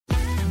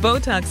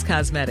Botox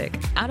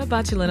Cosmetic, out of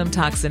botulinum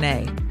toxin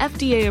A,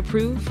 FDA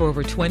approved for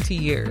over 20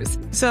 years.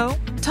 So,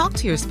 talk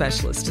to your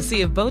specialist to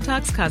see if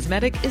Botox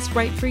Cosmetic is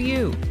right for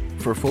you.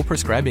 For full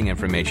prescribing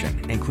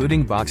information,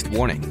 including boxed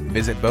warning,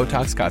 visit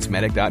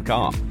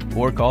BotoxCosmetic.com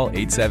or call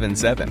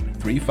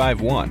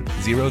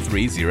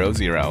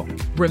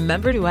 877-351-0300.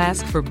 Remember to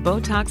ask for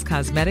Botox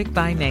Cosmetic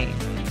by name.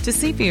 To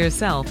see for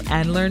yourself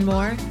and learn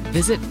more,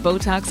 visit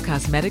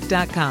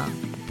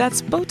BotoxCosmetic.com.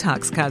 That's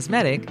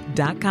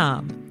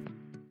BotoxCosmetic.com.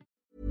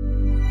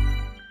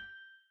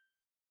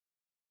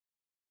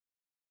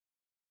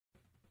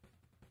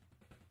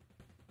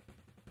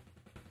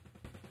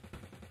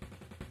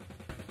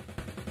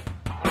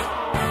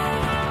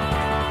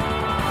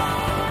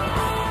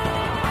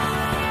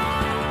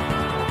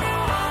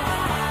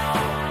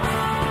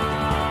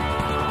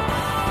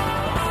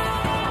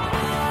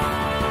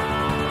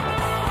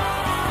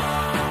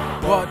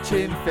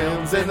 Watching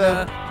films in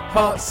the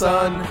hot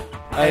sun.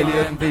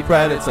 Alien v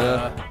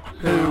Predator.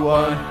 Who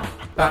won?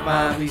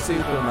 Batman v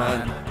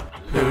Superman.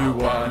 Who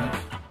won?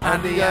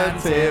 Andy and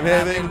Tim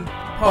having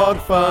pod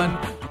fun.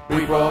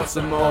 We brought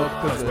some more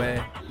cause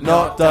we're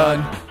not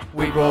done.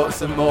 We brought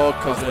some more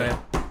cause we're...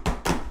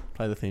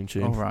 Play the theme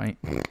tune. Alright.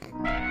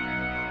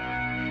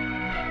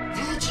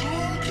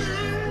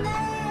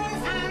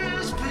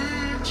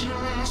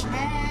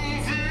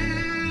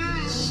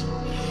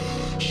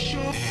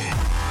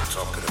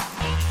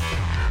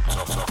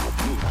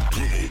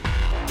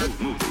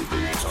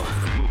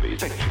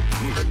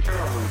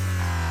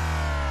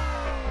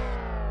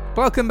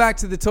 Welcome back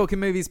to the Talking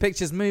Movies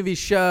Pictures Movie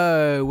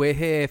Show. We're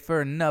here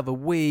for another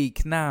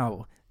week.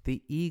 Now,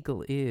 the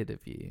eagle-eared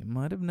of you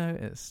might have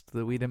noticed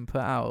that we didn't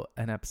put out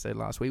an episode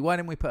last week. Why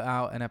didn't we put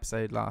out an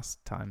episode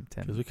last time,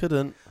 Tim? Because we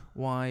couldn't.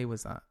 Why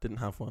was that? Didn't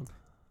have one.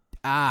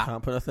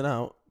 Can't put nothing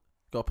out.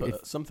 Got to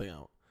put something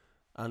out.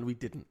 And we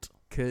didn't.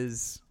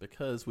 Because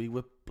we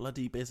were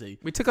bloody busy.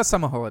 We took a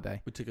summer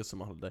holiday. Because you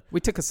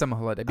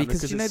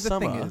know the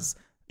thing is...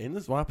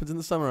 what happens in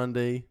the summer,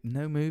 Andy?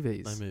 No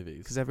movies.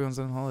 Because everyone's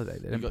on holiday.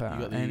 They didn't put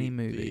out any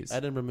movies. The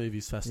Edinburgh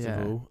Movies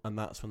Festival, and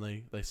that's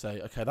when they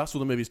say, okay, that's all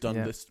the movies done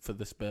for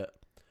this bit.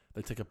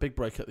 They take a big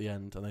break at the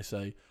end, and they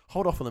say,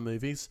 hold off on the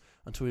movies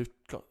until we've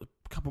got a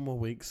couple more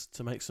weeks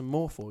to make some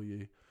more for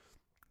you.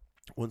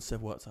 Once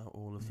they've worked out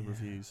all of the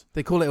reviews.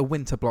 They call it a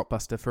winter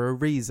blockbuster for a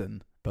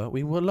reason. But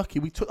we were lucky.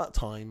 We took that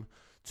time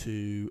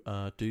to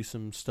do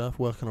some stuff,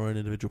 work on our own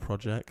individual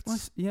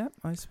projects.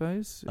 I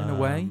suppose, in a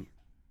way.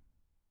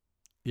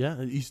 Yeah,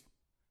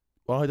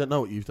 I don't know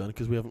what you've done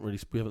because we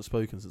haven't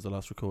spoken since the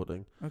last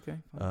recording. Okay.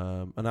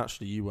 And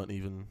actually, you weren't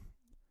even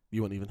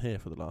here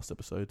for the last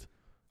episode.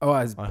 Oh,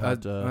 I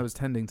was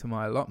tending to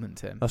my allotment,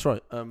 Tim. That's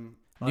right.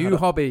 New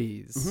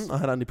hobbies. I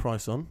had Andy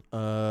Price on.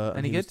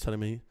 Any good? Was telling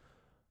me.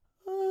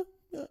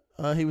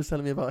 He was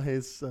telling me about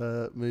his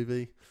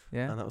movie.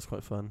 Yeah. And that was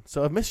quite fun.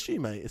 So I've missed you,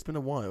 mate. It's been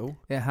a while.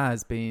 It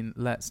has been.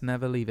 Let's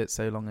never leave it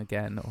so long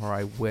again, or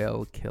I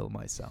will kill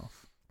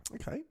myself.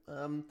 Okay.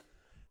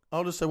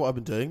 I'll just say what I've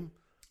been doing,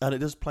 and it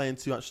does play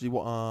into actually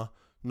what our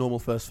normal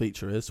first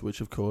feature is,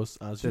 which of course,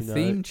 as you know, the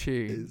theme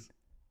tune is.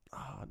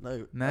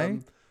 No.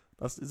 No.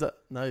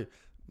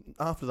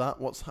 After that,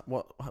 what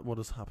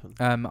has happened?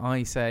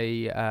 I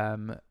say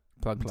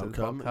plug to the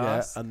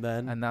podcast, and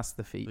that's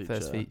the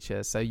first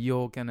feature. So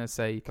you're gonna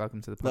say plug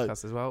them to the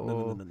podcast as well,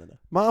 or no.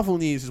 Marvel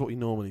news is what we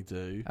normally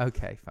do.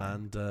 Okay,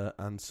 fine.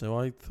 And so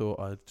I thought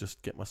I'd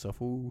just get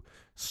myself all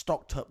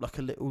stocked up like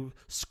a little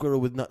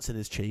squirrel with nuts in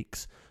his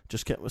cheeks.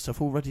 Just get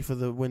myself all ready for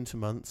the winter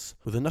months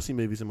with the nutty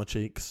movies in my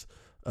cheeks.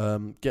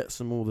 Get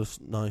some all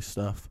this nice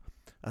stuff.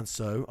 And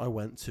so I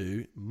went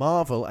to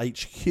Marvel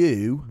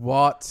HQ.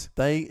 What?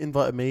 They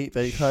invited me.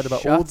 They heard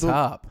about Shut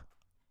up.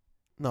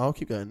 No, I'll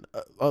keep going.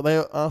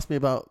 They asked me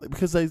about...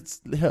 Because they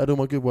heard all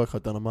my good work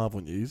I'd done on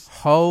Marvel News.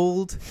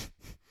 Hold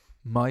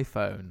my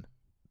phone.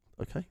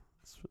 Okay.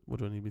 What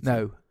do I need me to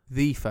No,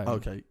 the phone.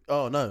 Okay.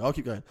 Oh, no, I'll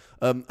keep going.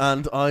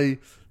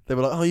 They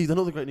were like, oh, you've done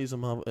all the great news on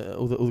Marvel...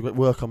 all the great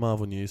work on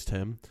Marvel News,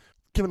 Tim.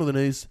 Given all the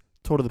news,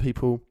 told all the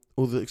people,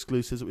 all the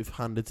exclusives that we've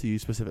handed to you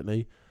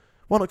specifically...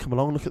 Why not come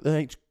along and look at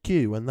the HQ?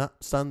 And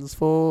that stands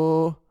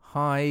for...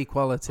 High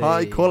quality.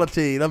 High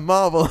quality. The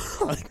Marvel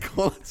high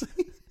quality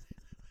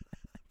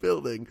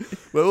building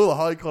where all the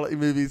high quality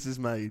movies is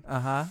made.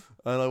 Uh-huh.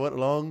 And I went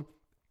along.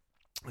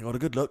 I got a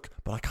good look.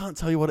 But I can't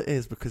tell you what it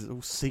is because it's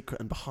all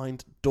secret and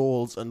behind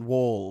doors and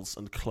walls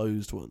and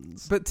closed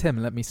ones. But Tim,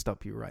 let me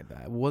stop you right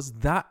there. Was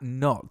that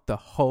not the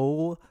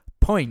whole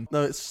point?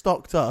 No, it's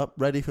stocked up,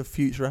 ready for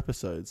future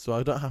episodes. So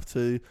I don't have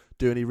to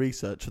do any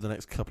research for the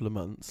next couple of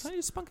months. Can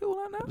you spunk it all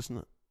out now?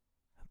 Not...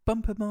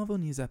 Bumper Marvel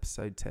News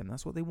episode, Tim.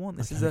 That's what they want.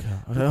 This is okay.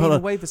 We've been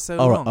away for so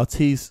long. All right, I'll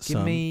tease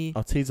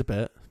a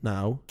bit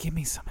now. Give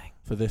me something.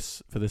 For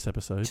this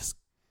episode. Just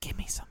give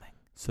me something.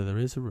 So there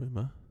is a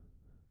rumour.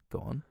 Go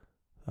on.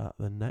 That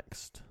the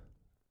next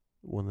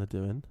one they're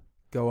doing.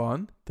 Go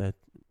on. Do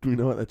you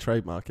know what their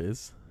trademark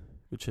is?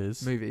 Which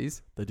is...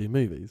 Movies. They do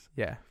movies.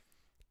 Yeah.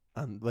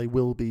 And they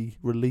will be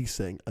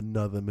releasing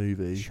another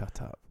movie.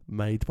 Shut up.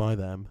 Made by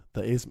them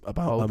that is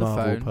about a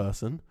Marvel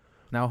person.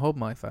 Now hold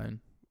my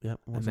phone. Yep.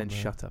 And then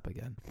shut up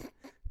again.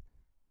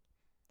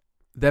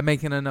 They're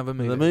making another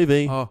movie. The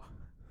movie. Oh.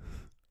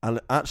 And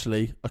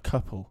actually, a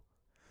couple.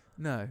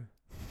 No.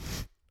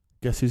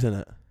 Guess who's in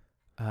it?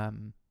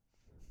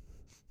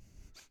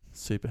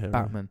 Superhero.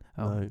 Batman.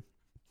 Oh. No.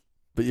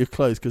 But you're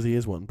close because he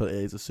is one, but it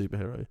is a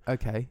superhero.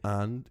 Okay.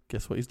 And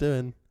guess what he's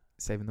doing?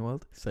 Saving the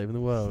world? Saving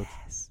the world.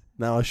 Yes.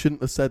 Now, I shouldn't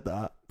have said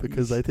that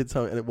because they did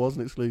tell me, and it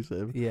wasn't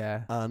exclusive.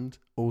 Yeah. And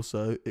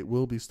also, it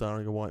will be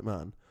starring a white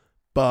man.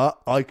 But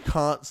I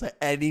can't say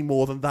any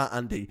more than that,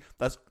 Andy.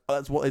 That's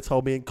what they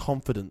told me in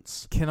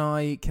confidence. Can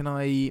I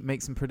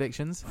make some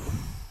predictions?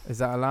 Is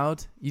that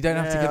allowed? You don't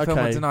have to give film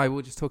or deny.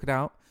 We'll just talk it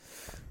out.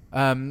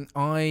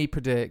 I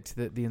predict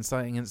that the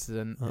inciting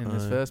incident in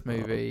this first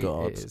movie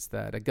is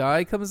that a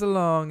guy comes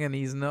along and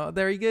he's not a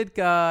very good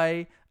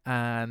guy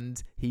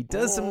and he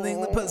does something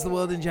that puts the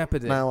world in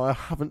jeopardy. Now, I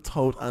haven't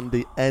told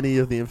Andy any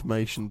of the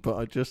information, but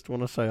I just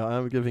want to say I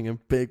am giving him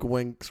big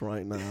winks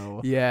right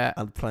now. Yeah.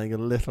 And playing a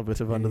little bit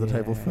of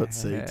under-the-table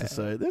footsie to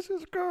say, this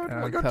is good,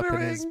 what you're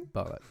doing. His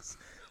bollocks.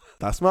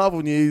 That's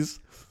Marvel news.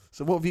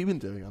 So what have you been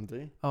doing,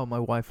 Andy? Oh, my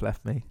wife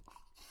left me.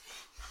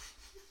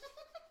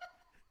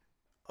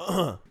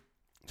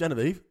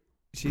 Genevieve?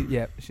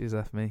 She's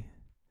left me.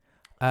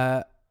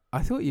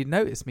 I thought you'd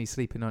noticed me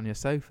sleeping on your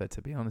sofa,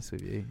 to be honest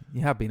with you.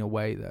 You have been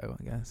away, though,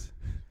 I guess.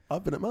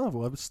 I've been at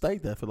Marvel. I've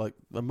stayed there for like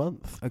a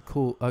month. I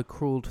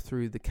crawled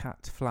through the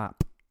cat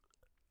flap.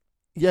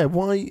 Yeah,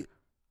 why?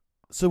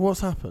 So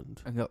what's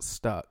happened? And got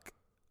stuck.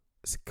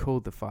 It's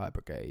called the fire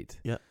brigade.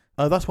 Yeah.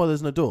 Oh, that's why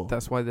there's no door?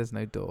 That's why there's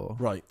no door.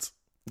 Right.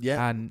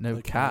 Yeah. And no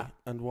cat.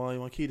 And why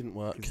my key didn't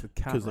work?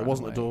 Because there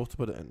wasn't a door to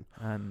put it in.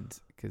 And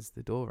because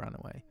the door ran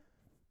away.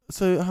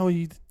 So how are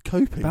you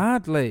coping?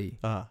 Badly.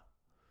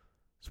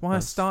 That's why I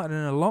started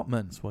an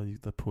allotment. That's why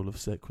the pool of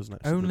sick wasn't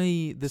actually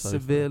only the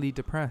severely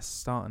depressed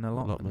start an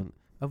allotment.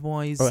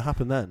 Otherwise, it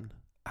happened then.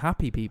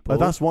 Happy people. Oh,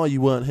 that's why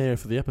you weren't here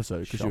for the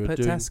episode because you were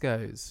doing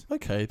Tesco's.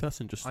 Okay, that's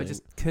interesting. I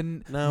just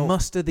couldn't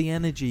muster the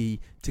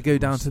energy to go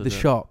down to the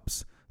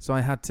shops, so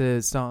I had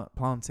to start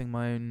planting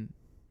my own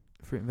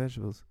fruit and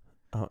vegetables.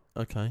 Oh,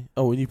 okay.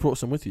 Oh, and you brought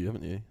some with you,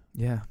 haven't you?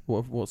 Yeah.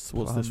 What's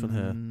this one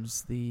here?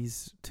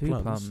 These two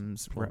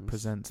plums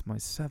represent my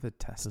severed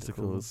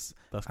testicles.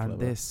 That's and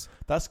clever.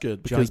 That's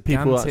good because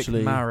people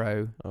actually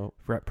marrow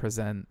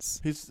represents.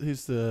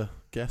 Who's the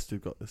guest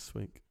we've got this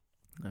week?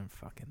 I don't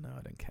fucking know.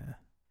 I don't care.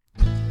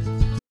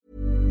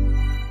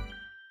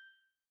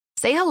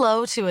 Say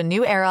hello to a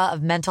new era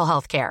of mental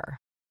health care.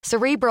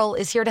 Cerebral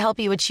is here to help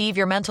you achieve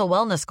your mental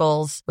wellness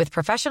goals with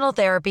professional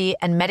therapy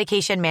and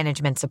medication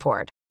management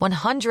support.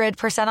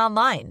 100%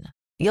 online.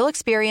 You'll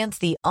experience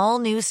the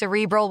all-new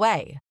Cerebral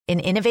Way,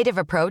 an innovative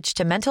approach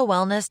to mental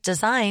wellness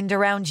designed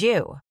around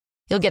you.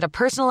 You'll get a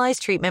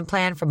personalized treatment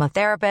plan from a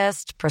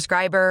therapist,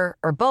 prescriber,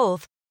 or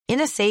both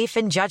in a safe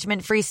and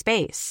judgment-free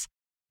space.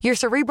 Your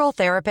Cerebral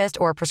therapist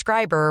or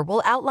prescriber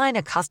will outline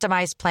a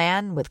customized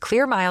plan with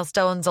clear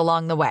milestones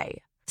along the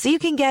way, so you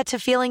can get to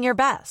feeling your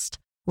best.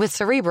 With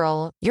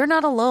Cerebral, you're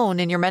not alone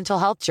in your mental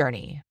health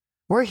journey.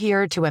 We're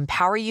here to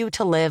empower you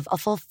to live a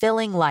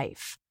fulfilling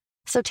life.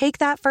 So take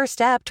that first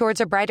step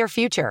towards a brighter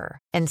future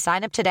and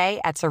sign up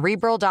today at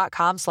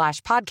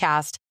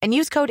Cerebral.com/podcast and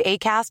use code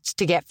ACAST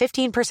to get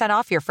 15%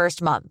 off your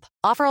first month.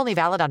 Offer only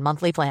valid on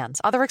monthly plans.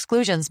 Other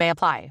exclusions may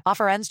apply.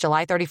 Offer ends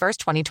July 31st,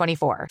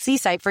 2024. See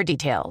site for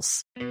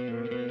details.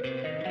 Don't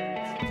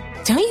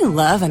you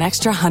love an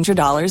extra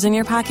 $100 in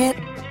your pocket?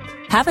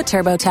 Have a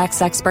TurboTax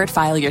expert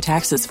file your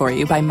taxes for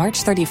you by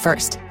March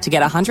 31st to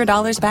get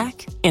 $100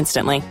 back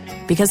instantly.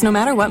 Because no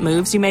matter what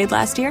moves you made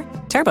last year,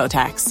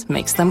 TurboTax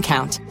makes them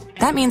count.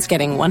 That means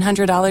getting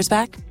 $100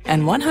 back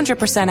and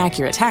 100%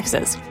 accurate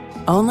taxes,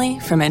 only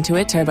from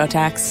Intuit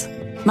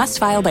TurboTax. Must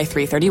file by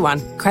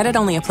 3/31. Credit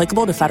only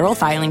applicable to federal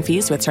filing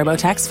fees with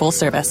TurboTax full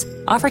service.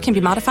 Offer can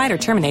be modified or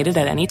terminated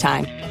at any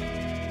time.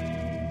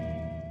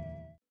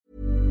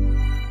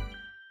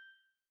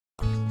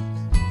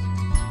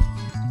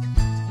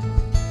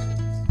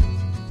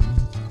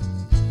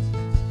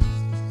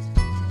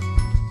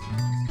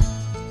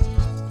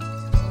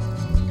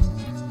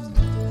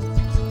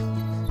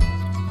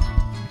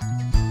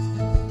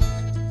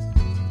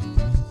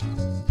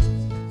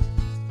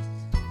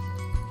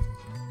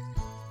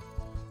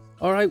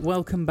 All right,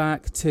 welcome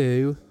back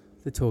to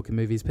the Talking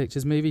Movies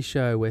Pictures movie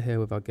show. We're here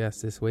with our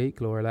guest this week,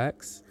 Laura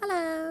Lexx.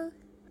 Hello.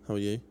 How are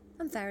you?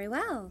 I'm very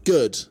well.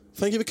 Good.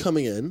 Thank you for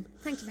coming in.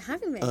 Thank you for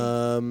having me.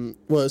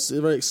 Well, it's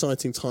a very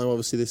exciting time.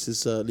 Obviously, this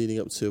is leading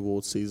up to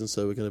award season,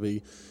 so we're going to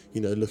be,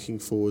 looking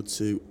forward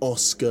to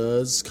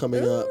Oscars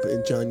coming up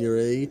in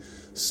January.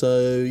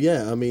 So,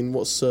 yeah, I mean,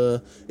 is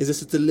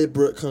this a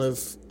deliberate kind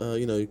of,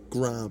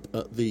 grab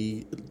at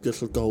the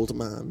little gold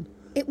man?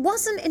 It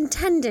wasn't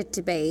intended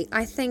to be.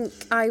 I think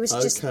I was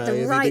just the right...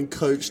 Okay, have you been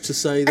coached to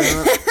say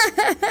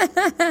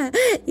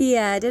that?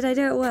 Yeah, did I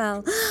do it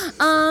well?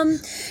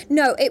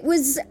 No, it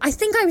was... I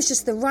think I was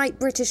just the right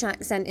British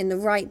accent in the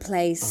right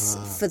place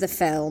for the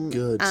film.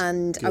 Good.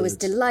 And I was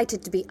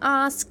delighted to be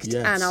asked,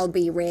 and I'll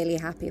be really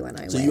happy when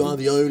I win. So you are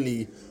the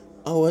only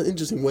Oh,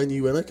 interesting. When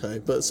you went, okay,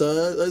 but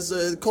so there's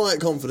a quiet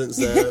confidence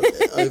there,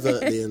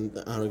 overtly and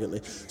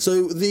arrogantly.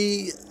 So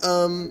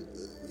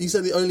you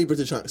said the only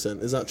British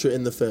accent, is that true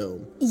in the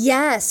film?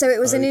 Yeah, so it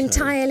was an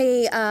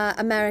entirely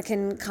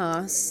American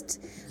cast,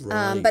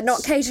 but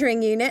not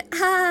catering unit.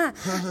 I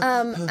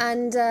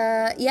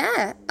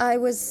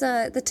was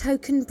the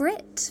token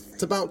Brit.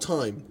 It's about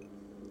time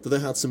that they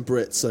had some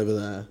Brits over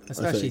there.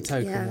 Especially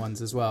token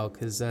ones as well,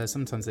 because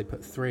sometimes they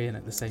put 3 in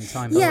at the same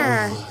time.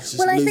 Yeah, I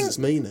think its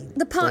meaning.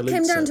 The part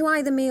came down to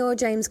either me or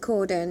James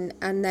Corden,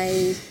 and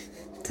they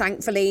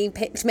thankfully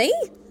picked me,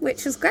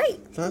 which was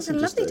great. That's a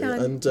lovely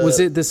time. And,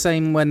 was it the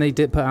same when they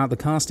did put out the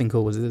casting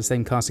call? Was it the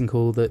same casting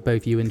call that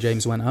both you and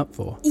James went up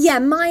for? Yeah,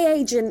 my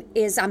agent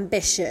is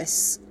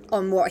ambitious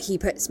on what he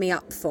puts me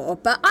up for,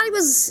 but I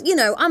was,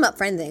 I'm up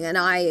for anything, and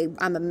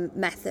I'm a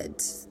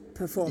method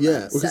performer.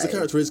 Yeah, because the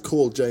character is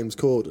called James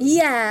Corden.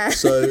 Yeah.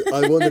 So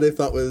I wondered if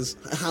that was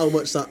how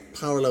much that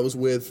parallels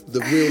with the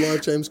real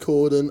life James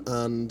Corden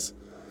and.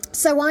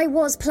 So I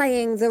was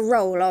playing the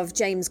role of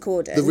James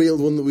Corden. The real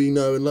one that we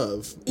know and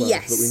love? Well,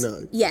 yes. That we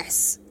know?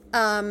 Yes.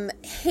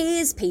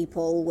 His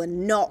people were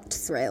not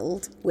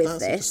thrilled with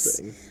this.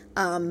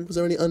 Interesting. Was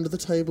there any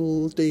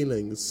under-the-table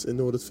dealings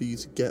in order for you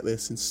to get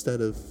this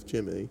instead of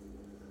Jimmy?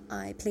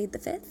 I plead the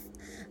fifth.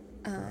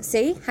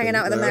 Hanging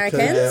out with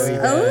Americans.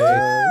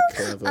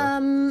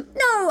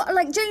 No,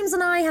 like James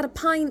and I had a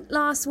pint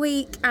last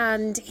week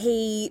and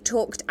he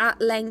talked at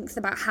length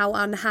about how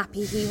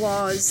unhappy he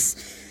was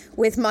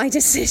with my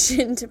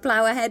decision to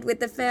plough ahead with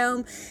the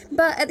film.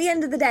 But at the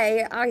end of the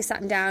day, I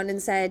sat him down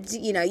and said,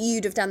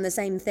 you'd have done the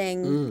same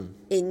thing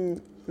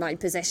in my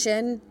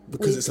position.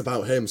 Because it's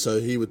about him, so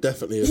he would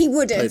definitely have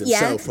played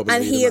himself, probably.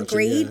 And he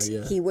agreed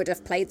he would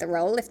have played the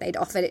role if they'd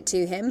offered it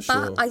to him.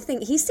 Sure. But I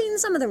think he's seen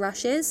some of the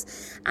rushes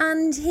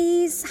and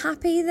he's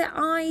happy that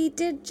I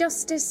did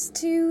justice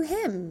to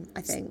him,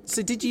 I think.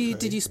 So did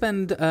you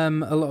spend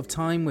a lot of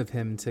time with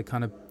him to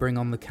kind of bring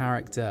on the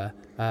character,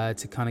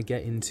 to kind of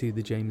get into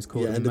the James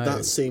Corden and mode? did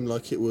that seem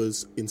like it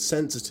was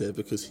insensitive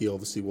because he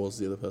obviously was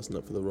the other person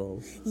up for the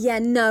role? Yeah,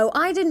 no,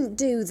 I didn't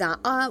do that.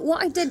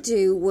 What I did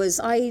do was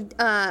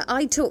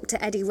I talked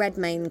to Eddie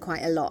Redmayne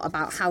quite a lot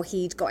about how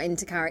he'd got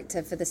into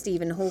character for the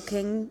Stephen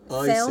Hawking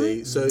film. I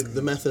see. So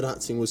the method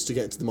acting was to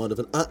get into the mind of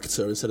an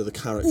actor instead of the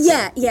character.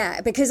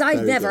 Yeah, because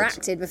I'd never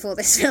acted before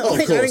this film,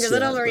 which I think is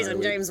another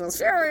reason James was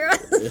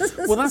furious.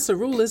 Yeah. Well, that's a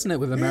rule, isn't it,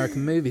 with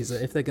American movies,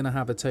 that if they're going to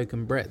have a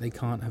token Brit, they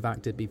can't have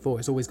acted before.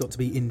 It's always got to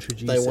be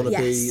introduced. They want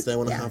to They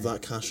want to have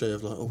that cachet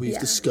of like, we've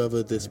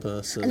discovered this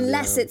person.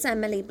 Unless it's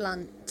Emily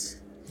Blunt.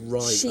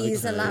 Right.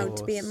 She's allowed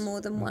to be in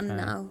more than one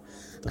now.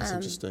 That's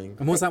interesting.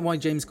 And was that why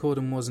James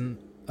Corden wasn't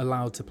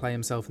allowed to play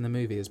himself in the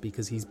movie? Is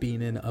because he's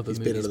been in other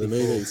movies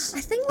before?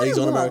 I think what he's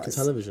it on was American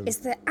television. Is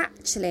that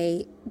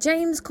actually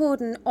James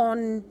Corden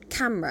on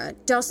camera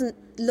doesn't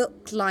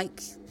look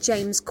like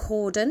James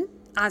Corden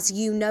as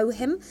you know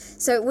him,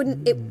 so it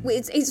wouldn't.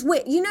 It's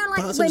weird,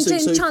 like when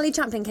Charlie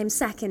Chaplin came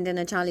second in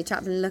a Charlie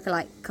Chaplin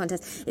lookalike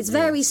contest. It's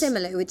very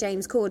similar with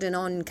James Corden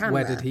on camera.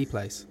 Where did he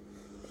place?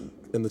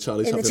 In the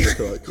Charlie Chaplin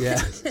lookalike. Yeah.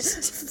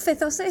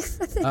 5th or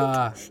 6th, I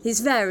think.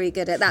 He's very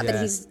good at that, but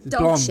he's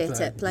dog shit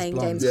at playing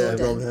James Corden.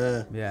 Yeah, wrong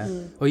hair. Yeah.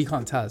 Well, you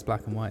can't tell, it's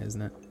black and white,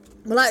 isn't it?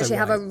 Well, I actually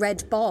have a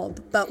red bob,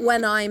 but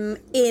when I'm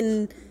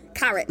in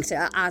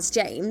character as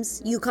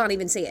James, you can't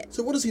even see it.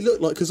 So what does he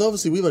look like? Because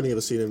obviously we've only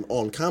ever seen him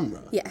on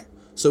camera. Yeah.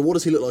 So what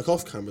does he look like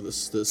off camera?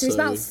 So he's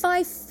about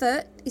 5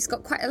 foot. He's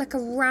got quite a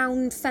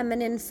round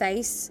feminine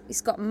face.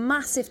 He's got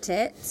massive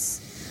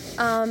tits.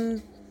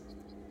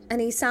 And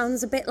he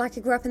sounds a bit like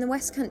he grew up in the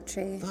West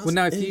Country. That's well,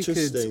 now if you could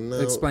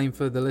explain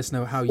for the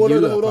listener how you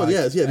look like.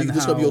 If you can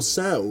describe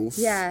yourself.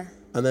 Yeah.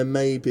 And then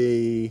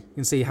maybe you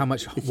can see how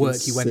much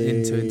work you went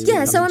into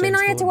yeah, so I mean,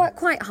 I had to work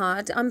quite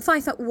hard. I'm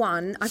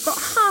 5'1". I've got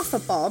half a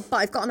bob, but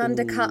I've got an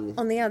undercut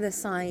on the other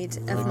side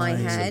of my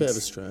head. It's a bit of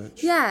a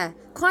stretch. Yeah,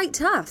 quite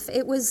tough.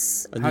 It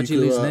was. And how'd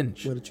you lose an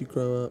inch? Where did you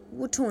grow up?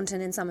 Well, Taunton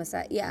in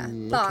Somerset. Yeah,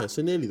 okay,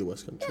 so nearly the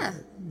West Country.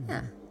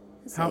 Yeah.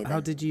 How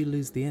did you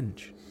lose the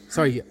inch?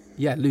 Sorry,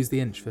 lose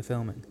the inch for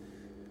filming.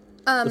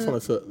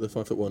 The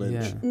 5'1"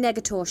 inch. Yeah.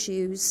 Negator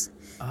shoes.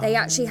 They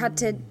actually had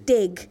to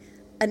dig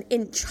an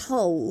inch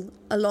hole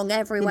along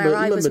everywhere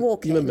I was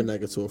walking. You remember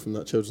Negator from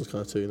that children's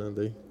cartoon,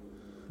 Andy?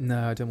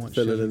 No, I don't watch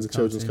Fill it in the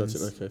children's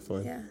cartoon. Okay,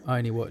 fine. Yeah. I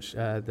only watch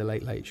The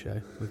Late Late Show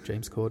with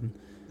James Corden.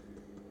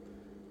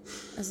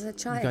 As a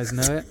child. You guys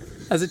know it?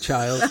 As a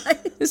child.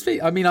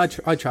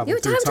 I travel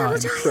through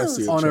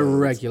time on a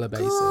regular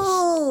basis.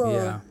 Cool.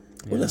 Yeah.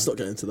 Well, let's not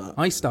get into that.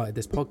 I started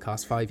this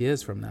podcast 5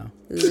 years from now.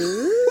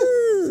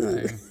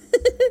 Ooh.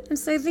 I'm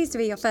so pleased to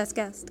be your first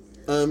guest.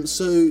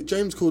 So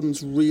James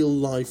Corden's real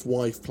life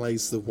wife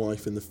plays the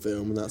wife in the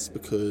film, and that's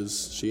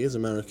because she is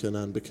American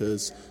and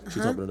because she's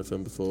not been in a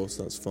film before,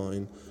 so that's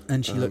fine.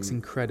 And she looks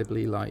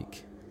incredibly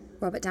like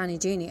Robert Downey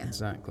Jr.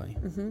 Exactly.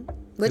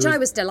 Which I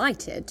was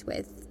delighted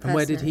with. Personally. And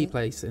where did he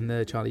place in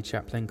the Charlie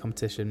Chaplin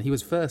competition? He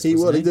was first. He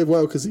did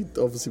well because he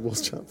obviously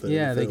was Chaplin.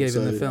 Yeah, they gave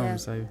him the film. Yeah.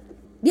 So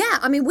Yeah,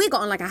 I mean, we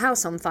got on like a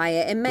house on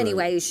fire. In many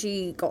ways,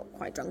 she got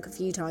quite drunk a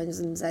few times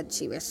and said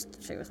she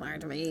wished she was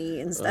married to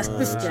me instead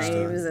of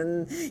James,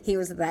 and he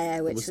was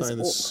there, which was that in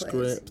the awkward.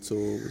 script,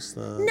 or was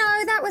that...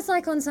 No, that was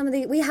like on some of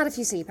the... We had a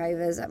few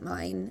sleepovers at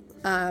mine.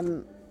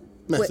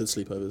 Method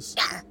sleepovers?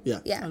 Yeah.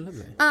 Oh,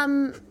 lovely.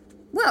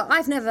 Well,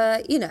 I've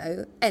never,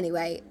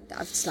 anyway,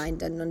 I've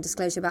signed a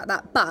non-disclosure about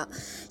that. But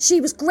she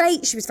was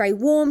great. She was very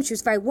warm. She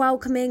was very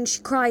welcoming. She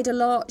cried a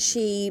lot.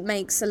 She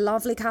makes a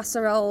lovely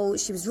casserole.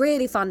 She was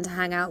really fun to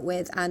hang out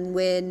with. And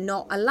we're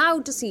not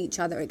allowed to see each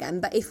other again.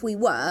 But if we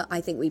were, I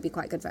think we'd be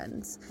quite good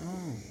friends.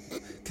 Oh.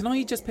 Can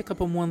I just pick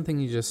up on one thing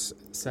you just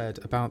said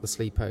about the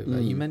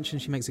sleepover? You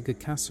mentioned she makes a good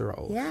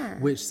casserole. Yeah.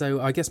 So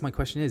I guess my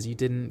question is, you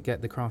didn't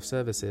get the craft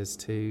services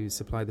to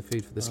supply the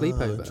food for the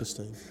sleepover?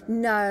 Interesting.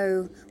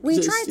 No. We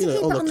tried to keep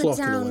it on the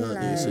down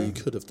low. So you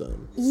could have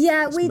done.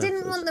 Yeah, we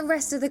didn't want the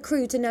rest of the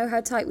crew to know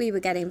how tight we were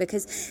getting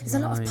because there's a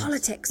lot of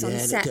politics on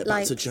set. Get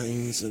back to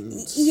James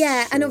and...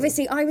 Yeah, and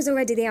obviously I was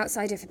already the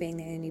outsider for being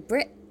the only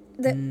Brit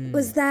that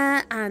was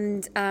there,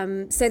 and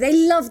so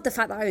they loved the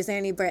fact that I was the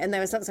only Brit, and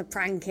there was lots of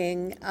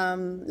pranking,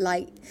 on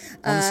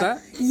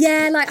set?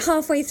 Yeah, like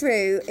halfway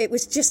through, it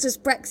was just as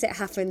Brexit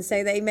happened,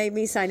 so they made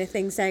me sign a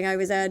thing saying I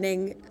was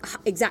earning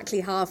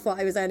exactly half what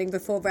I was earning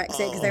before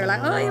Brexit, because they were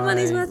like, your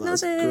money's worth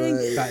nothing.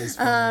 Great. That is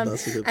fun.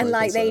 That's a good And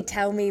like they'd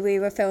tell me we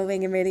were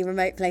filming in really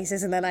remote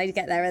places, and then I'd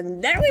get there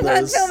and no, we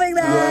weren't filming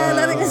there,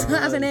 nothing was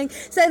happening.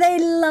 So they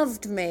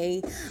loved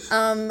me.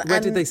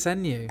 Where did they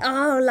send you?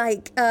 Oh,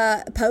 like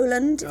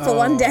Poland for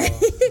one day.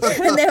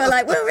 And they were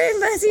like, we'll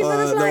reimburse you for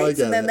the flights.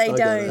 And then they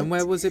don't. And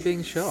where was it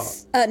being shot?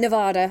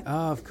 Nevada.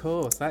 Oh, of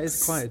course. That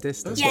is quite a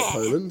distance. That's not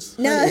Poland.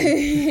 No. What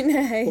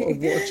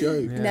a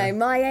joke. Yeah. No,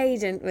 my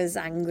agent was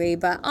angry,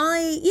 but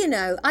I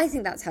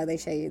think that's how they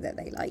show you that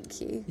they like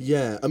you.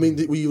 Yeah. I mean,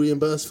 were you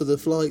reimbursed for the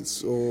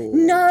flights or...?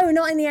 No,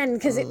 not in the end,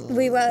 because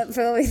we weren't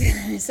filming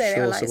there. So they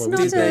were like, it's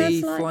not Did a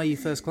they flight. fly you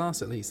first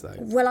class at least, though?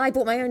 Well, I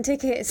bought my own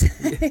tickets. So,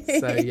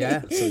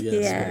 yeah.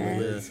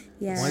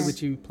 Yeah. Why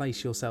would you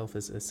place yourself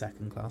as a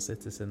second-class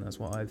citizen? That's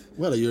what I've...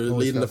 Well, you're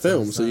always leading the felt to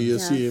film, so you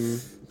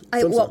understand.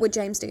 assume... What would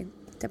James do?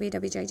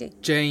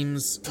 WWJD.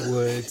 James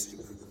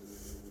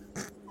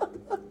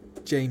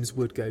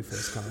would go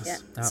first class. Yeah.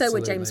 Absolutely. So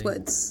would James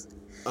Woods.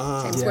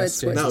 James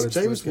Woods. Now,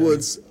 James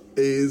Woods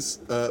is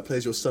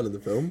plays your son in the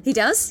film. He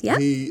does, yeah.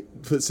 He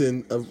puts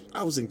in a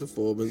rousing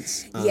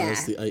performance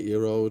as the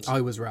 8-year-old.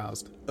 I was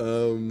roused.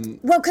 Well,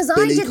 because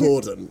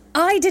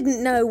I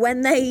didn't know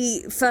when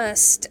they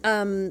first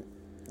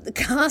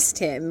cast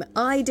him,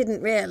 I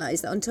didn't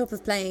realise that on top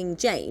of playing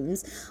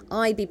James,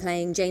 I'd be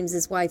playing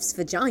James's wife's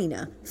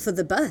vagina for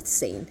the birth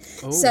scene.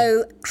 Oh.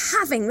 So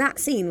having that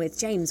scene with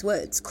James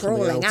Woods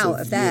crawling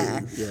out of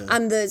there,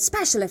 and the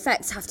special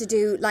effects have to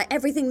do like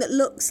everything that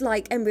looks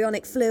like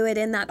embryonic fluid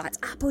in that's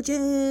apple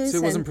juice. So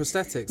it wasn't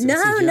prosthetics?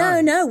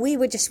 No. We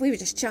were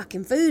just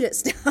chucking food at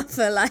stuff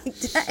for like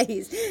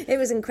days. It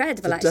was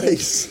incredible, actually.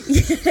 Days.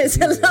 Yeah, it's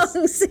a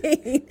long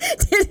scene.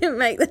 Didn't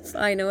make the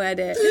final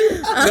edit.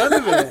 None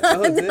of it.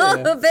 Oh, dear.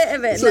 Not a bit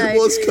of it. So it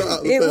was cut out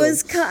of the film. It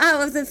was cut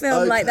out of the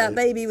film, Okay. like that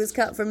baby was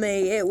cut from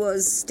me. It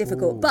was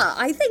difficult, but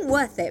I think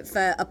worth it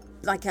for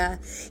like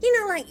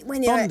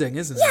when you're bonding,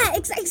 isn't it? Yeah,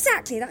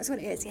 exactly. That's what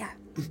it is. Yeah.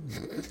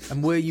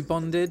 And were you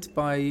bonded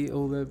by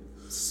all the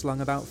slung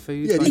about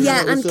food?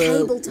 Yeah, and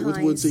cable ties. With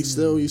Woodsy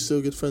still? You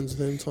still good friends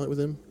with him, tight with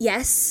him?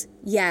 Yes.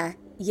 Yeah.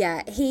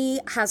 He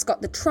has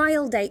got the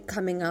trial date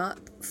coming up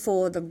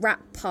for the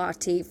rap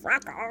party,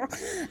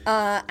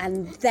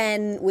 and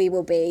then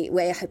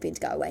we're hoping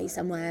to go away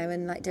somewhere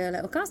and like do a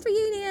little cast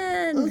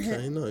reunion.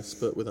 Okay, nice,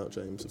 but without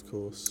James, of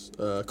course.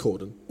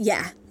 Corden.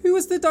 Yeah. Who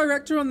was the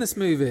director on this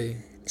movie?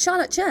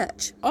 Charlotte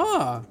Church.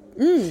 Ah.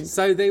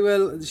 So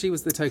she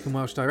was the token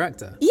Welsh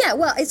director. Yeah,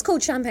 well, it's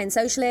called Champagne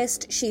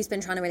Socialist. She's been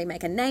trying to really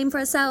make a name for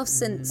herself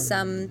since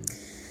So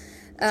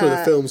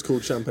the film's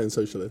called Champagne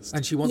Socialist.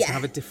 And she wants to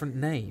have a different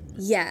name.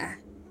 Yeah.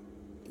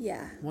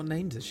 What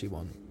name does she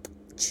want?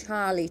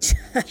 Charlie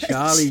Church.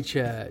 Charlie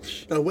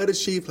Church. Now, where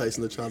does she place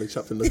in the Charlie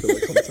Chaplin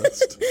lookalike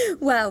contest?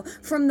 Well,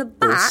 from the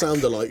back, it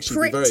sounded like she'd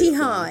be pretty very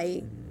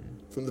high.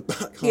 From the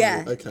back high?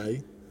 Yeah.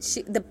 Okay.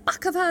 The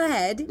back of her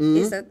head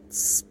is a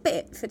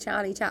spit for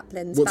Charlie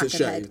Chaplin's What's back it of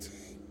her shaved? head.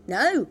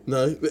 No.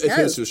 If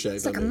his was shaved,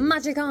 it's like a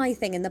magic eye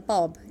thing in the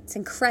bob. It's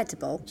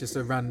incredible. Just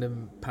a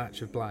random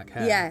patch of black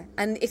hair. Yeah,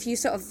 and if you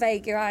sort of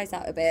vague your eyes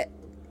out a bit,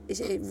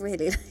 it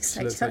really looks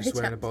like looks Charlie like she's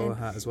wearing a Chaplin. bowler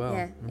hat as well.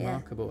 Yeah,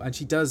 remarkable. And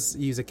she does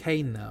use a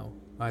cane now,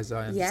 as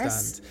I understand.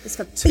 Yes, it's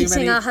for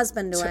beating her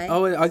husband away.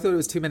 I thought it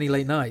was too many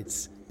late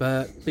nights.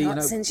 But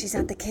Not since she's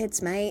had the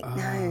kids, mate.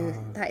 No,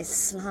 that is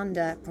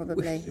slander,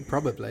 probably.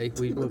 Probably.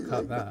 We will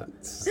cut that.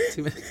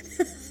 Too many.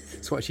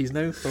 It's what she's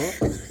known for.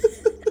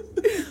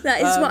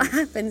 That is what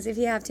happens if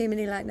you have too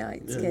many late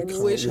nights, kids.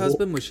 Which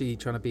husband was she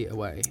trying to beat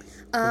away?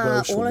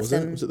 All of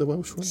them. Was it the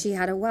Welsh one? She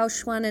had a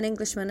Welsh one, an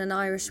English one, an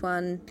Irish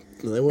one.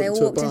 They all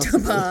walked into a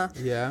bar.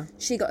 Yeah.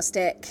 She got a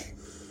stick.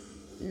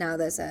 Now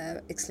there's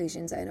a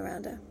exclusion zone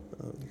around her.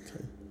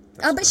 Okay.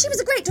 But she was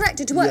a great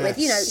director to work with.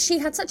 You know, she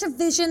had such a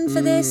vision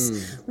for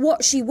this.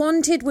 What she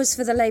wanted was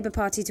for the Labour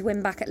Party to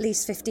win back at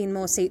least 15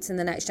 more seats in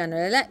the next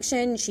general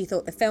election. She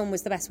thought the film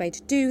was the best way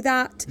to do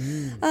that.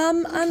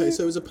 Okay,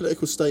 so it was a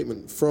political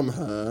statement from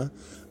her.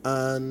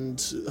 And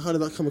how did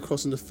that come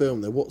across in the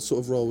film, though? What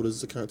sort of role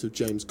does the character of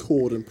James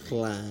Corden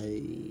play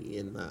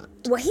in that?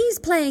 Well, he's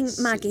playing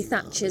Maggie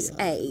Thatcher's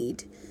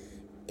aide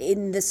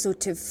in the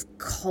sort of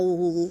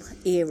coal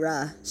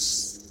era.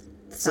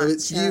 So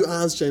it's you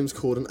as James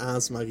Corden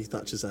as Maggie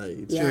Thatcher's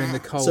aide. During the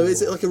Cold So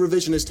is it War. like a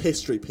revisionist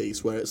history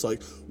piece where it's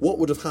like, what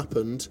would have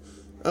happened,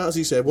 as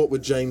you said, what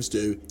would James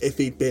do if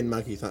he'd been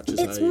Maggie Thatcher's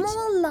It's aide?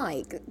 more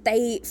like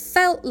they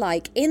felt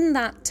like in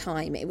that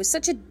time, it was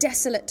such a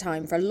desolate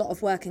time for a lot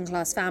of working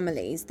class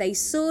families, they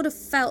sort of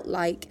felt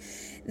like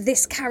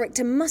this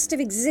character must have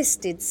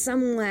existed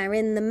somewhere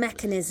in the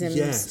mechanisms.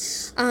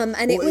 Yes. And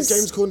well, it was...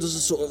 James Corden is a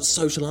sort of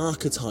social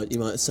archetype, you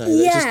might say.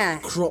 Yeah.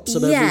 That just crops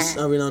up Yeah.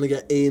 every now and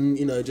again in,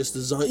 you know, just the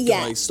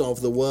zeitgeist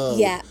of the world.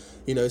 Yeah.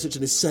 You know, such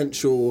an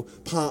essential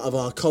part of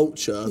our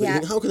culture. That you Yeah.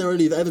 think, how can there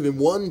only have ever been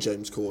one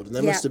James Corden?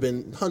 There Yeah. must have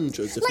been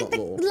hundreds, if not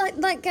more.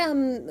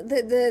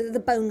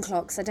 The bone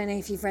clocks. I don't know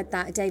if you've read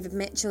that, David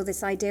Mitchell.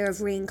 This idea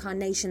of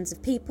reincarnations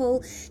of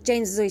people.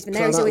 James has always been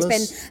there. He's always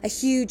been a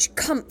huge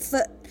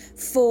comfort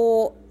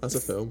for As a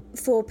film.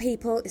 for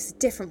people. It's a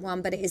different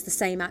one, but it is the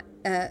same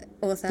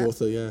author.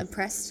 Author, yeah.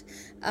 Impressed.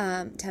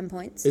 10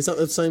 points. Is that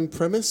the same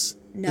premise?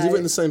 No. Has he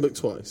written the same book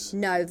twice?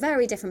 No,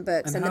 very different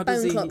books. And And how the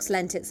does Bone he- Clocks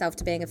lent itself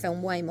to being a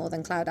film way more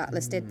than Cloud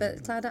Atlas did.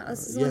 But Cloud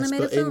Atlas is the one Yes, that made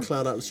a but film. in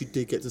Cloud Atlas you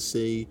did get to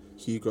see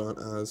Hugh Grant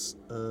as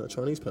a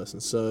Chinese person.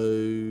 So,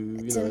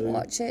 Didn't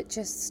watch it,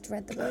 just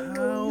read the book.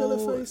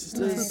 Yellow face is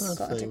No, not a bad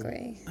got a thing.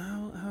 degree.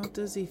 How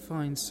does he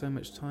find so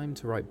much time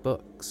to write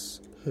books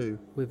Who?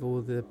 with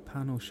all the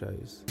panel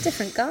shows?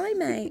 Different guy,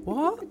 mate.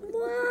 What?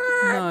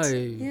 What? No.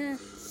 Yeah.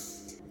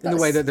 In the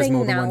way that there's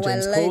more than one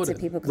James where loads Corden. of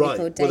people can Right. be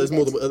called Well, David. there's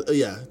more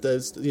than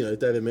there's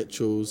David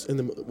Mitchell's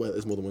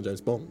there's more than one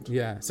James Bond.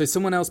 Yeah, so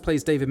someone else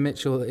plays David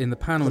Mitchell in the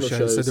panel Panel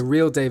show, so shows. the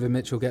real David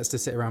Mitchell gets to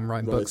sit around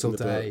writing books all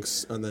Writing the day.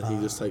 books, and then he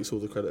just takes all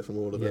the credit from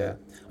all of Yeah. it.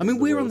 I mean,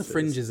 we're on the royalties.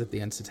 fringes of the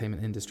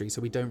entertainment industry,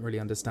 so we don't really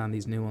understand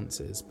these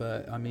nuances,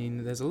 but I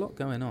mean, there's a lot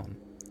going on.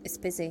 It's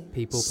busy.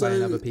 People So-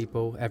 playing other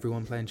people,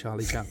 everyone playing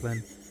Charlie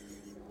Chaplin.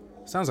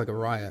 Sounds like a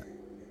riot.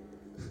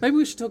 Maybe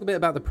we should talk a bit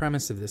about the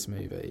premise of this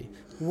movie.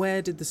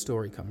 Where did the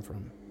story come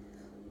from?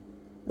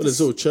 Well, it's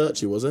all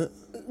churchy, was it?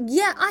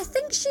 Yeah, I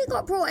think she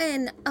got brought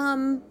in.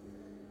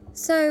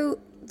 So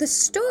the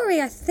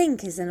story, I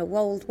think, is in a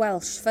old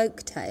Welsh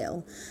folk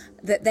tale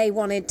that they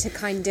wanted to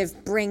kind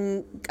of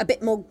bring a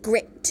bit more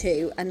grit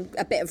to and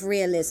a bit of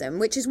realism,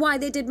 which is why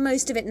they did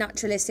most of it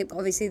naturalistic.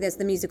 Obviously, there's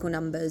the musical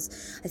numbers,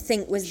 I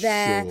think, was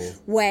their Sure.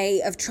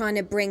 way of trying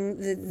to bring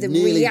the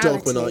Nearly reality.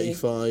 Dogma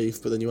 95,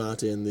 but then you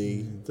add in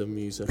the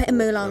music. Bit of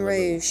Moulin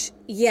Rouge.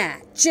 Yeah,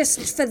 just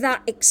for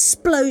that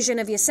explosion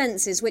of your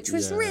senses, which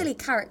was Yeah. really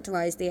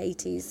characterised the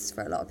 80s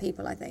for a lot of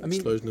people, I think. I mean,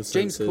 Explosion of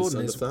James senses Corden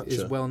under is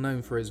Thatcher. well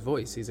known for his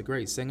voice. He's a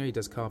great singer. He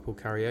does carpool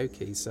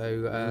karaoke,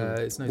 so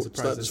it's no That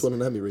surprise. just won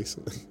an Emmy recently.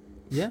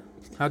 Yeah.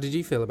 How did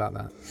you feel about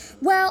that?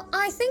 Well,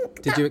 I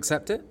think Did you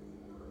accept it?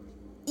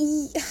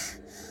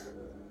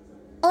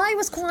 I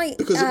was quite...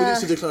 Because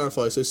we need to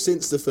clarify, so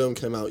since the film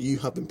came out, you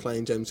have been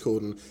playing James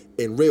Corden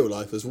in real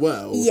life as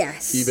well.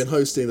 Yes. You've been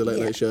hosting the Late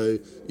Yeah. Late Show,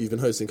 you've been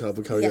hosting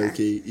Carpool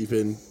Karaoke, you've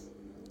been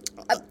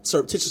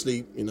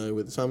surreptitiously,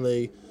 with the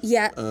family.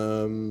 Yeah.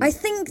 I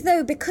think,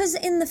 though, because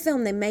in the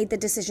film they made the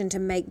decision to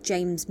make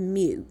James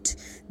mute,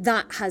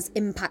 that has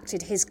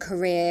impacted his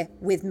career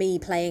with me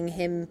playing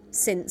him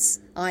since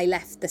I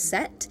left the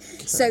set.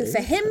 So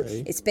for him,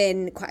 it's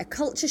been quite a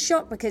culture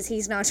shock because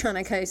he's now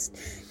trying to host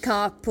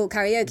Carpool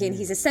Karaoke and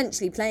he's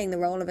essentially playing the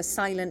role of a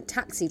silent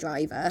taxi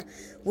driver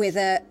with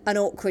an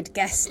awkward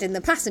guest in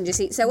the passenger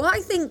seat. So I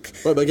think...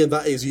 Right, but again,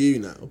 that is you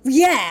now.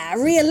 Yeah,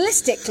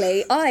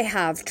 realistically, I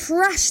have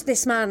trashed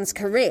this man's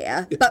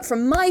career, but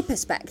from my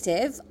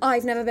perspective,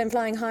 I've never been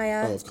flying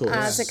higher Oh, of course.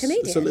 as a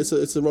comedian.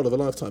 It's a role of a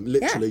lifetime.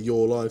 Literally,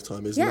 your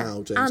lifetime is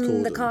now James Corden.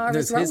 and the car No,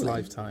 is it's his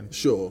rolling. lifetime.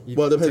 Sure. You've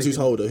Well, it depends who's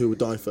taken- older, who would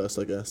die first,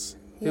 I guess.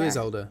 Who is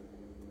Yeah. older?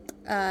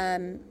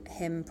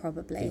 Him,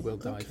 probably. He will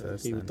die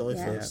first. He would then. die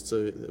Yeah. first,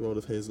 so the role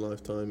of his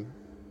lifetime.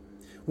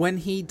 When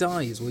he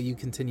dies, will you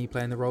continue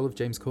playing the role of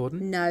James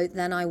Corden? No,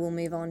 then I will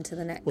move on to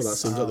the next. Well, that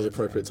seems like the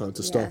appropriate time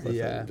to stop, I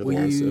Yeah. think. Will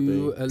Otherwise it'd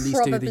you be- at least do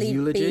the Probably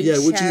eulogy be- Yeah,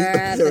 would you Chair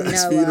appear the at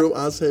his Noah. funeral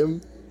as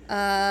him?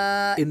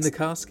 in the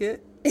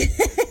casket?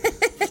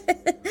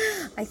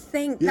 I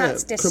think Yeah,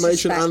 that's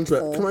cremation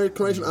disrespectful.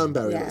 cremation and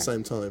burial Yeah. at the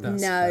same time.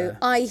 That's No, fair.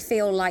 I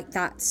feel like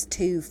that's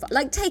too far.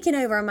 Like taking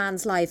over a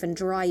man's life and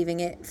driving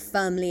it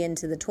firmly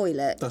into the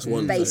toilet That's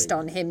one based thing.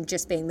 on him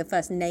just being the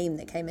first name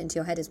that came into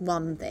your head is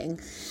one thing.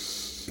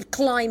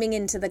 Climbing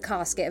into the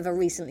casket of a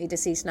recently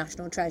deceased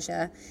national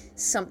treasure,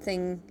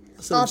 something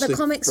That's an other interesting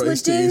comics phrase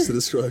would to use to do.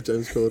 describe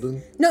James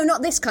Corden. No,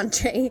 not this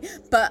country,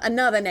 but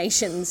another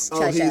nation's Oh,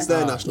 treasure. he's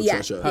their national Yeah,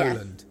 treasure. yeah.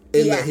 Poland.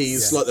 In Yes. that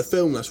he's like the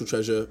film national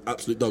treasure,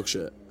 absolute dog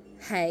shit.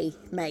 Hey,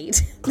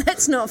 mate,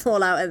 let's not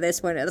fall out at this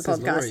point of the This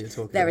is Laura you're podcast.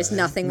 talking There about, is eh?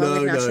 nothing wrong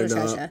with National No.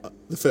 Treasure.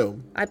 The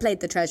film. I played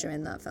the treasure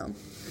in that film.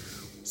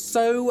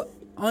 So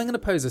I'm going to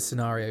pose a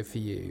scenario for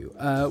you.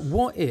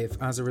 What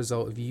if, as a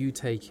result of you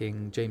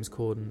taking James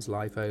Corden's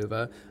life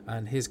over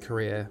and his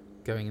career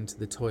going into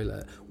the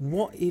toilet,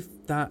 what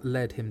if that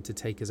led him to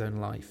take his own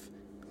life?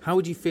 How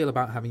would you feel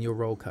about having your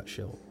role cut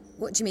short?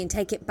 What do you mean,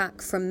 take it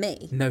back from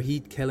me? No,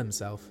 he'd kill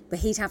himself. But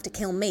he'd have to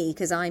kill me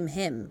because I'm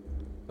him.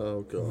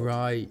 Oh, God.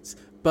 Right.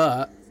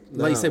 But,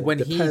 like you said, when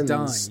he depends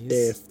dies...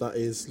 if that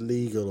is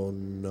legal or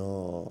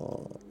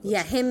not.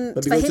 Yeah, for him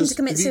Maybe to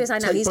commit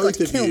suicide now, he's got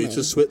to kill both of you me.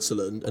 to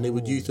Switzerland and he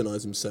would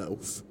euthanize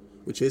himself,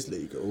 which is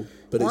legal.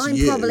 But Well, it's I'm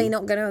you. probably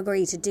not going to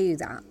agree to do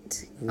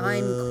that.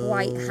 I'm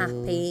quite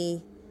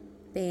happy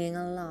being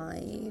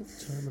alive.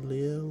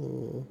 Terminally ill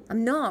or...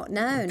 I'm not.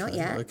 No, not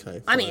yet. Okay, I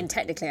fine. mean,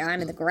 technically,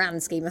 I'm in the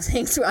grand scheme of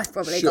things. I've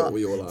probably Sure, got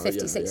we all are,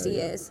 50, yeah, 60 yeah.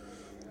 years.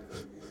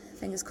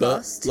 Fingers But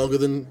crossed. longer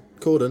than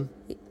Corden.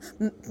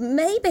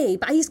 Maybe,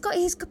 but he's got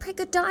a pretty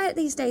good diet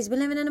these days. He's been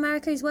living in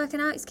America. He's working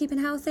out. He's keeping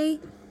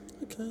healthy.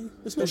 Okay,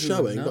 it's not Maybe we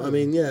showing, would but know. I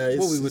mean, yeah, it's,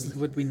 Well,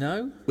 would we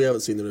know? we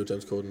haven't seen the real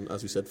James Corden,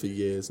 as we said, for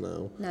years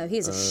now. No, he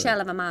is a shell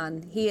of a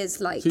man. He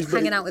is like So he's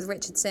hanging really- out with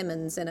Richard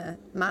Simmons in a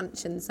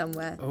mansion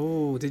somewhere.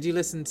 Oh, did you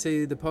listen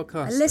to the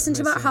podcast? I listened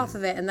to about half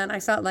of it, and then I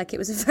felt like it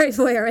was a very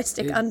voyeuristic,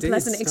 It did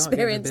unpleasant start getting a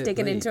experience bit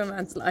digging bleak. into a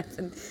man's life,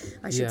 and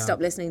I should Yeah. stop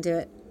listening to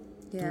it.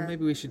 Yeah. Well,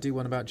 maybe we should do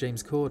one about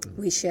James Corden.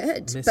 We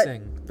should. Missing.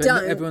 But But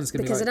don't, everyone's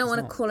gonna be because like, I don't "It's want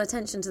to not." call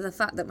attention to the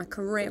fact that my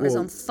career is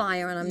Well, on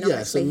fire and I'm not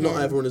Yes, actually and not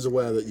him. everyone is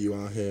aware that you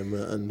are him,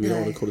 and we don't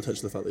No. want to call attention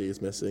to the fact that he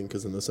is missing,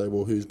 because then they'll say,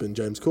 well, who's been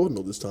James Corden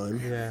all this time?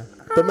 Yeah.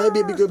 But maybe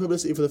it'd be good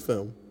publicity for the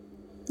film.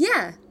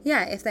 Yeah,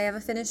 if they ever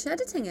finish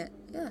editing it,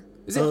 yeah.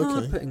 Is it Oh,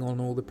 hard okay. putting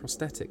on all the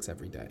prosthetics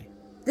every day?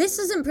 This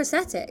isn't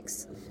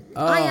prosthetics.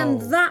 Oh. I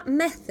am that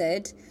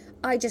method.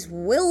 I just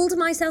willed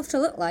myself to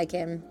look like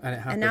him. And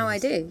it now I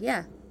happens. do,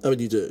 yeah. I mean,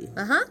 you do.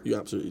 Uh-huh. You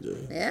absolutely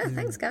do. Yeah,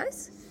 thanks,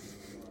 guys.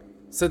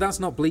 So that's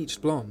not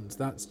bleached blonde.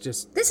 That's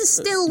just... This is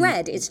still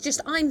red. It's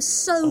just I'm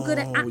so good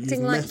at Oh,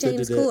 acting you've like methoded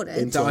James it Corden.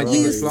 into That I our think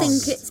You it's eyes. blonde.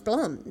 think it's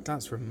blonde.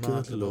 That's Good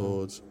remarkable.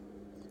 lord.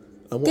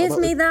 And what Give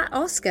about me the, that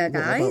Oscar, What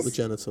guys. about the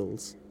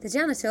genitals? The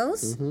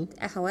genitals,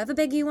 however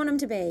big you want them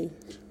to be.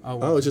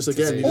 Oh, just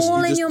again, you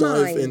All in just your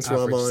dive mind. into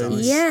our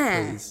minds.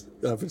 Yeah. Please.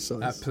 Average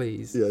size.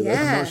 Please. Yeah,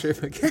 Yeah. I'm not sure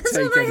if I can That's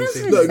take what my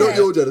anything. husband No, said. not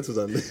your genitals,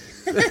 Andy.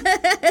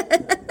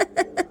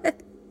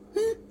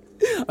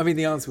 I mean,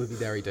 the answer would be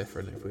very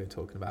different if we were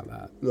talking about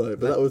that. No,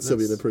 but that would still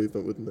be an That's-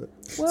 improvement, wouldn't it?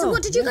 So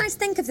what did you guys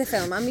think of the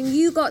film? I mean,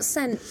 you got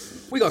sent...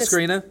 We got a this-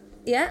 screener.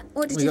 Yeah?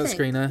 What did We you got a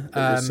think? screener. It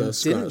was, Didn't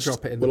scratched.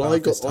 drop it in the Well,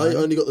 bath this I time.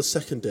 only got the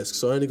second disc,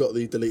 so I only got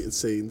the deleted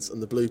scenes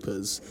and the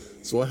bloopers.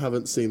 So I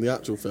haven't seen the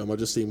actual film. I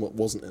just seen what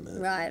wasn't in it.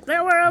 Right.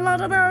 There were a lot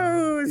of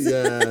those.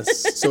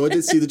 Yes. So I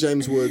did see the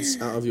James Woods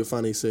out of your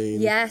fanny scene.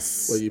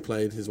 Yes. Where you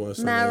played his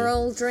wife's fanny.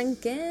 Meryl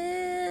drinking.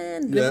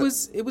 And Yeah.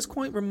 it was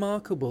quite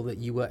remarkable that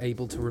you were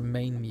able to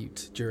remain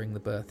mute during the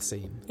birth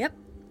scene. Yep.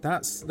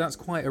 That's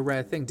quite a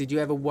rare thing. Did you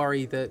ever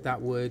worry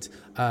that would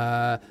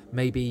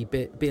maybe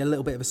be a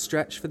little bit of a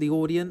stretch for the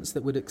audience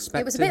that would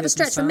expect? It was a to bit of hear a some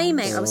stretch for me, sounds?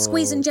 mate. I was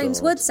squeezing James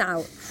God. Woods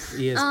out.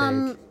 He is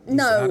big. He's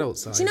No. adult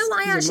size. Do you know what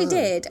I He's a actually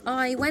man. did?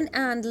 I went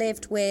and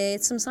lived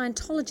with some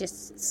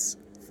Scientologists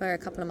for a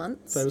couple of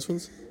months. Famous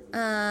ones?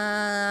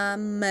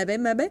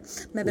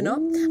 Maybe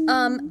not.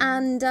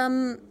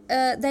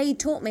 They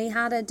taught me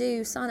how to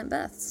do silent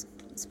births.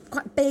 It's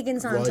quite big in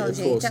Right, of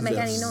Scientology. course, Don't make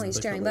yes. any noise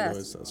They during can't make birth.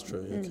 noise, that's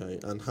true. Okay.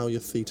 And how are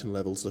your thetan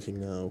levels looking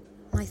now?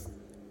 My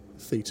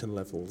Thetan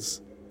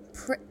levels.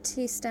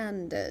 pretty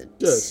standard.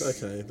 Good.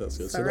 Okay, that's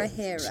good. For a not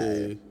hero.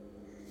 too-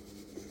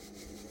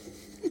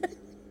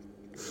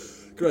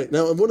 Great.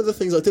 Now, one of the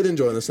things I did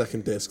enjoy on the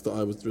second disc that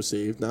I was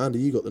received. Now, Andy,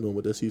 you got the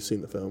normal disc. You've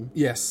seen the film.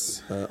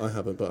 Yes. I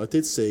haven't, but I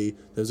did see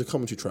there was a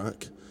commentary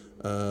track.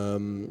 Now,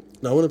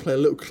 I want to play a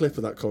little clip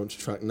of that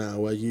commentary track now,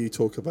 where you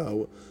talk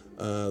about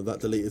that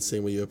deleted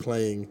scene where you were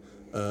playing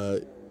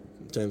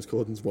James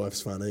Corden's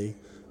wife's fanny.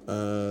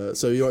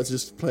 So you want to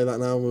just play that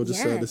now, and we'll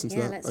just Yeah, listen to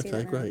yeah, that. let's do Okay,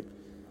 that now. great.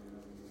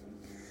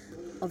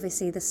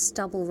 Obviously, the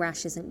stubble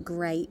rash isn't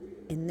great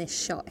in this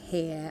shot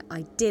here.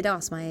 I did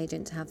ask my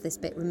agent to have this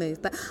bit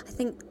removed, but I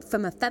think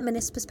from a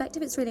feminist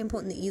perspective, it's really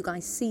important that you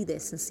guys see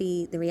this and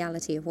see the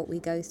reality of what we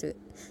go through.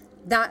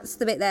 That's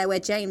the bit there where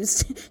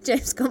James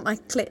got my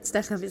clit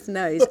stuck up his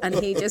nose and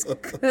he just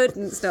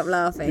couldn't stop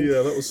laughing.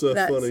 Yeah, that was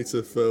funny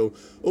to film.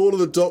 All of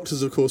the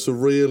doctors, of course, are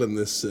real in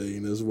this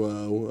scene as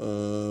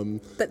well.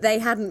 But they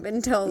hadn't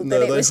been told No,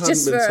 that it they was hadn't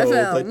just been for told. a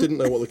film. They didn't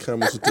know what the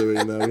cameras were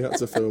doing. No, we had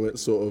to film it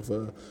sort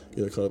of,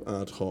 kind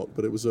of ad hoc.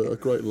 But it was a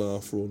great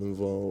laugh for all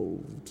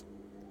involved.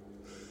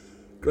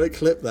 Great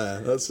clip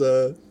there.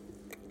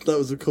 That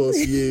was, of course,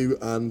 you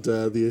and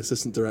the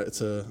assistant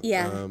director,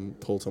 Yeah.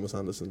 Paul Thomas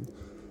Anderson.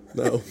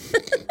 No.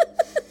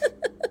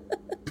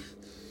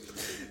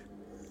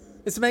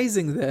 It's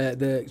amazing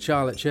that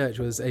Charlotte Church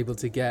was able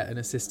to get an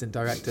assistant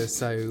director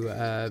so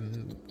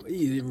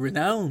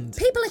renowned.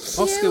 People are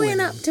Oscar queuing winning.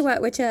 up to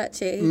work with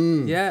Churchy.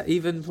 Yeah,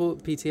 even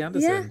P.T. Yeah.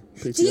 Anderson.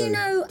 Do you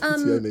know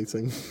PTA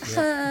meeting.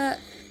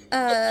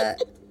 her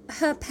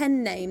her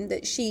pen name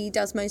that she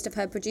does most of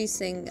her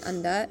producing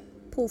under,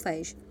 Paul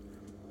Feige.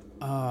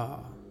 Ah.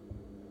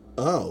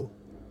 Oh.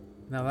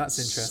 Now that's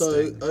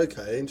interesting. So,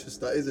 okay,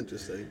 that is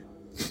interesting.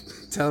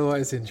 Tell her why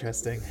it's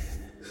interesting.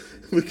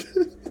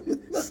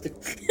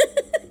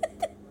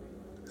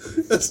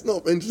 That's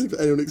not interesting for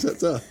anyone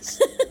except us.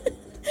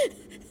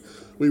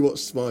 We watched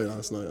Spy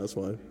last night, that's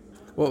why.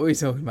 What were we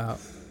talking about?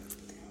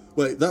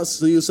 Wait,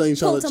 so you're saying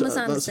Charlotte? Thomas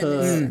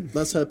Anderson,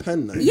 that's her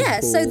pen name. Yeah,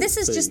 so this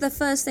is just the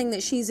first thing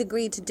that she's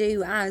agreed to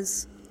do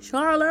as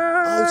Charlotte.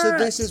 Oh, so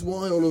this is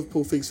why all of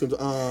Paul Feig's films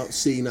are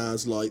seen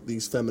as like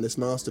these feminist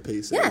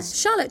masterpieces. Yeah,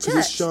 Charlotte Church.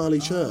 It's Charlie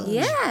Church.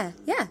 Yeah.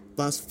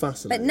 That's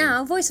fascinating. But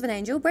now, Voice of an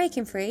Angel,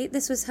 Breaking Free.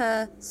 This was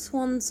her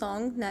swan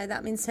song. No,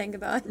 that means saying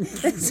goodbye.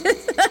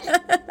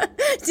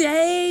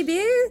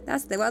 Debut.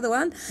 That's the other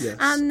one. Yes.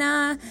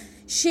 And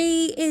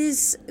she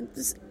is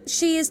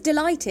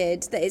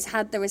delighted that it's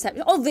had the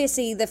reception.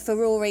 Obviously, the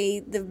furore,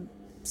 the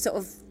sort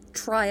of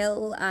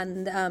trial,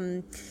 and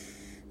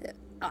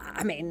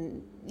I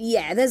mean,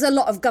 yeah, there's a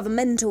lot of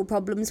governmental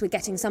problems with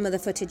getting some of the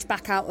footage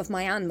back out of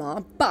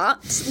Myanmar.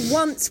 But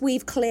once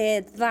we've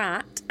cleared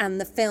that and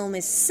the film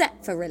is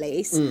set for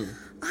release,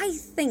 I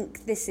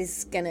think this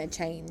is going to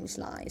change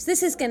lives.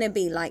 This is going to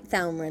be like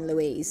Thelma and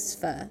Louise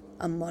for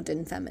a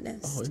modern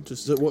feminist. Oh,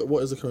 interesting. So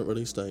what is the current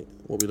release date?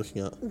 What are we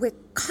looking at? We're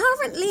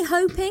currently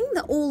hoping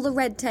that all the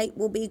red tape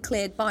will be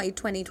cleared by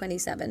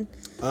 2027.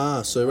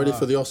 Ah, so ready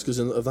for the Oscars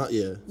of that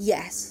year?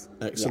 Yes.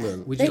 Excellent.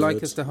 Yeah. Would you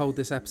like us to hold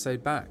this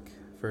episode back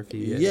for a few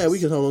years? Yeah, we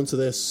can hold on to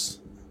this.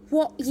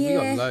 What year?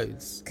 We got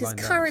loads. Because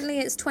currently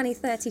it's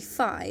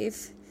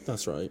 2035.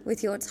 That's right.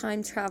 With your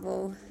time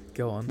travel.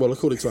 Go on. Well,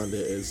 according to Andy,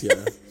 it is,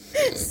 yeah.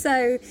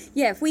 So,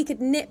 yeah, if we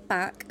could nip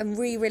back and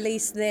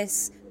re-release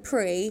this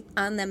pre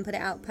and then put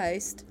it out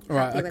post.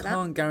 Right, I with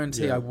can't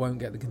guarantee Yeah. I won't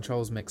get the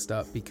controls mixed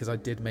up because I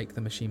did make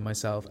the machine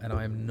myself and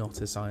I am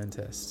not a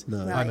scientist.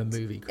 No. Right. I'm a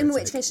movie critic. In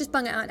which case, just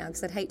bung it out now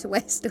because I'd hate to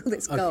waste all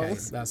this gold. Okay,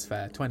 that's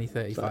fair.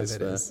 2035 That is it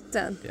fair. is.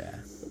 Done. Yeah.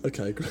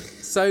 Okay, great.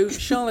 So,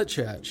 Charlotte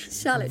Church.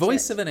 Charlotte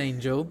Voice Church. of an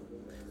Angel.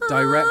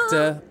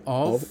 Director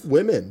of... Of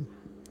women,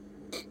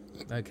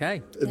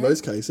 Okay. in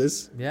most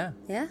cases. Yeah.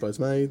 Yeah.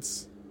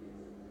 Bridesmaids,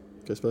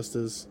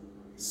 Ghostbusters,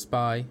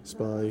 Spy.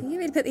 Spy. You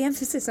really put the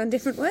emphasis on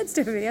different words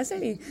to everybody else,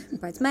 don't you?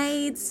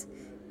 Bridesmaids,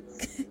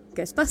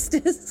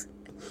 Ghostbusters,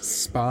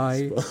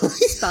 Spy.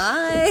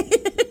 Spy.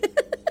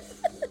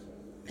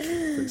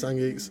 Freaks and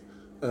Geeks.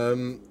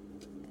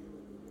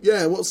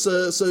 Yeah,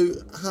 so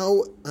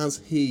how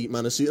has he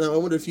managed to... Now, I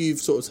wonder if you've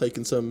sort of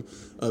taken some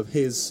of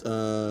his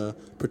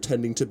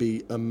pretending to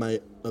be a male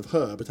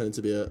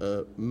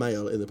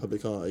in the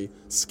public eye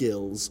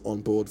skills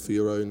on board for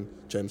your own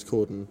James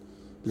Corden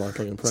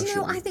lifelong Do impression. you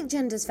know, I think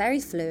gender's very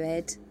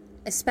fluid,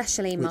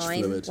 especially Which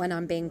mine fluid? when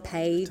I'm being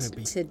paid Don't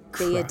be to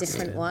be a crass,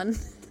 different Tim. one.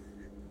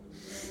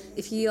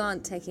 If you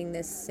aren't taking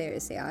this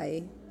seriously,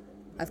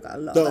 I've got a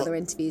lot No. of other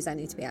interviews I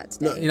need to be at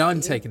today. No. You know,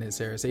 I'm taking it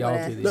seriously.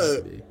 I'll do the No.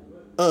 interview.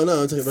 Oh,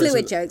 no, I'm taking it very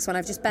Fluid seriously. jokes when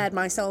I've just bared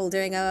my soul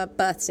doing a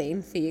birth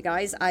scene for you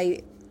guys.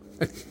 I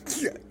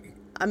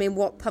mean,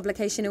 what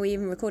publication are we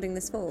even recording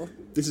this for?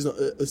 This is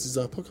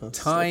our podcast.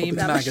 Time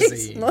That magazine.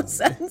 makes more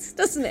sense,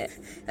 doesn't it?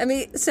 I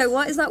mean, so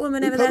what is that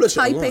woman We over there publish it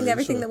typing online,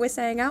 everything sure. that we're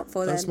saying out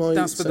for That's then? my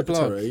That's for the blog.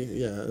 secretary,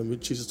 yeah,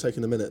 and she's just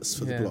taking the minutes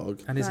for Yeah. the blog.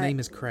 And his Right. name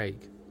is Craig.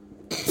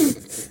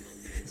 It's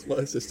my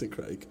assistant,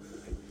 Craig.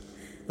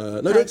 No,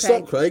 Hi, don't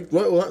stop, Craig. Craig.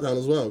 Write all that down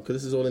as well, because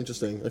this is all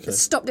interesting. Okay.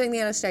 Stop doing the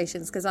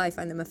illustrations because I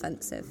find them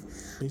offensive.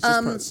 He's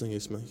just practicing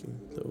his making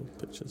little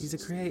pictures. He's a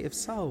creative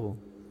soul.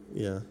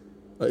 Yeah.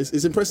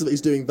 It's impressive that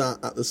he's doing that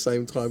at the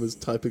same time as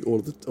typing all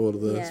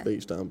of the Yeah.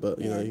 speech down, but,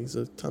 you know, Yeah. he's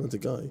a talented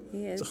guy.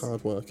 He He's is. a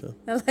hard worker.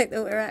 I like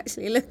that we're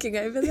actually looking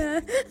over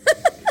there.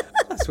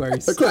 That's where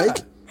he's But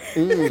Craig...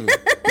 Mm.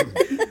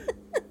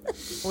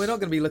 Well, we're not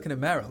going to be looking at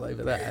Meryl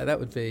over there. That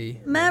would be...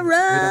 Meryl! We'd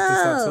have to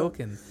start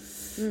talking.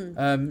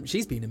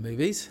 She's been in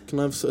movies. Can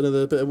I have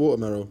another bit of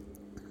water, Meryl?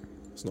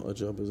 It's not a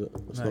job, is it?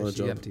 It's No, not a she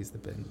job. empties the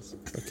bins.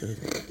 Okay.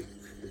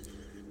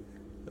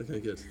 Okay,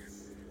 good.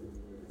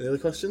 Any other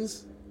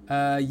questions?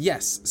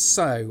 Yes.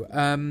 So,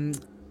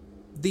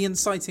 the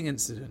inciting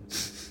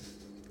incident.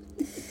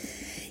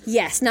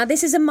 Yes, now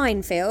this is a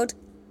minefield.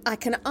 I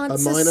can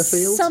answer minor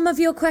field? some of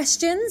your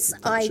questions.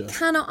 I Gotcha.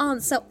 cannot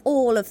answer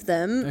all of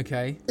them.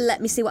 Okay.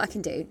 Let me see what I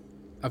can do.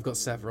 I've got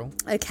several.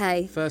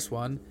 Okay, First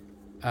one.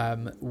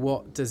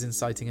 What does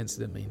inciting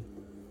incident mean?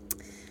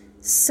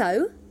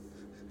 so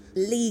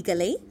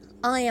legally,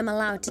 I am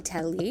allowed to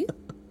tell you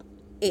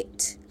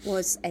it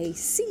was a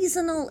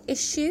seasonal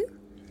issue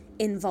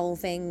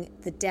involving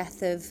the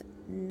death of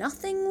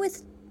nothing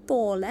with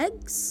 4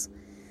 legs,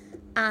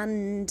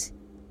 and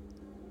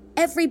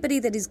everybody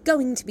that is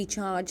going to be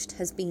charged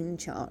has been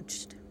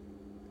charged.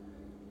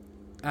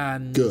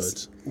 And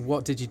Good.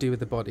 what did you do with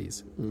the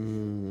bodies?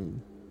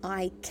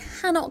 I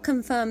cannot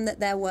confirm that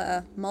there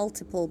were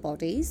multiple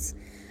bodies,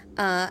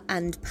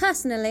 and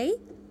personally,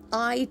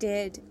 I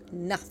did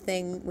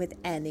nothing with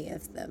any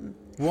of them,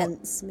 What?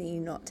 hence me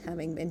not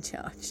having been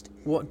charged.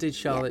 What did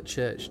Charlotte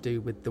Church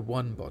do with the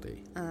one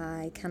body?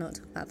 I cannot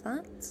talk about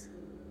that.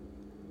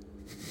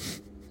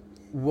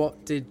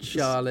 What did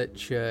Charlotte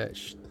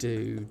Church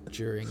do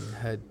during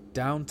her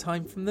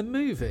downtime from the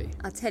movie?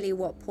 I'll tell you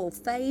what Paul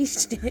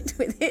Feige did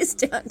with his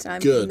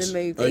downtime Good. from the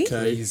movie.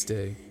 Okay. Please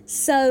do.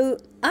 So,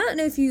 I don't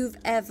know if you've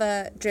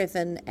ever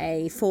driven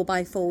a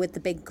 4x4 with the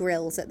big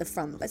grills at the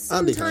front, but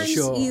Andy has. sometimes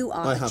Sure. you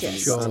are I haven't.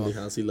 just... Sure. Andy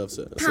has. He loves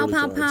it. That's Pow, all he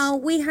pow, drives. pow.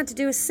 We had to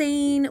do a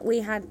scene. We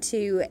had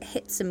to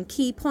hit some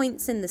key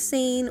points in the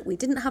scene. We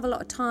didn't have a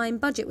lot of time.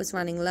 Budget was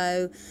running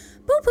low.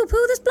 Poo, poo,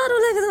 poo, there's blood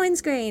all over the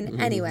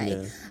windscreen.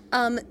 Anyway,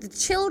 the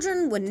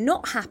children were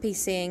not happy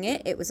seeing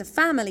it. It was a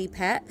family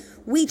pet.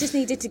 We just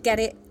needed to get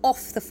it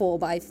off the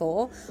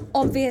 4x4.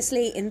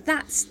 Obviously, in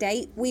that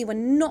state, we were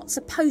not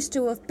supposed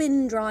to have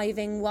been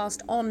driving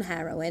whilst on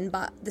heroin,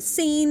 but the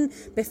scene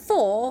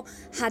before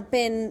had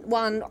been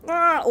one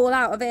all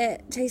out of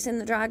it, chasing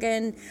the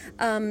dragon.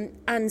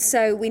 And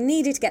so we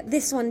needed to get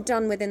this one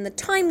done within the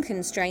time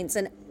constraints.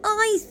 And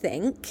I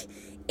think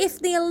if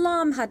the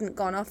alarm hadn't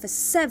gone off for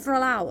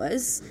several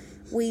hours,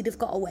 we'd have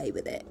got away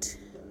with it.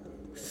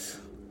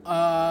 But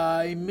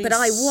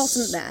I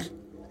wasn't there.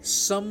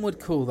 Some would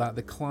call that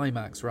the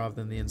climax rather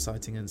than the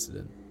inciting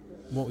incident.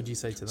 What would you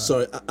say to that?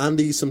 Sorry,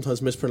 Andy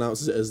sometimes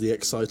mispronounces it as the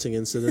exciting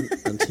incident,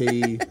 and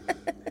he...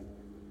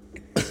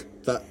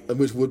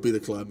 which would be the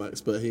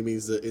climax, but he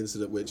means the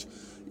incident which,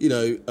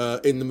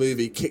 in the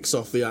movie kicks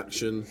off the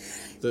action,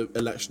 the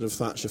election of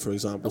Thatcher, for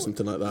example,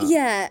 something like that.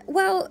 Yeah,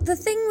 well, the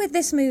thing with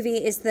this movie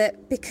is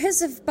that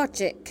because of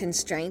budget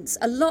constraints,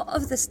 a lot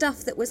of the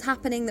stuff that was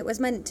happening that was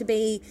meant to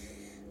be,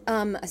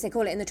 as they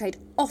call it in the trade,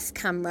 off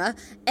camera,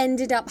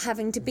 ended up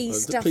having to be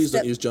stuff Please that...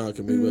 don't use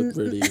jargon. We were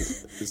really...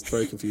 It's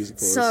very confusing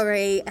for us.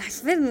 Sorry,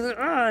 it's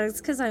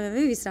because I'm a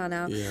movie star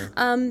now. Yeah.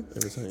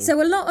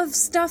 So a lot of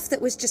stuff that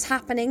was just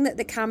happening that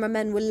the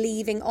cameramen were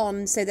leaving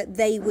on so that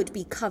they would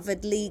be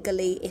covered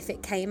legally if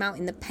it came out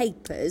in the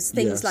papers.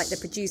 Things like the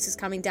producers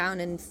coming down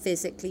and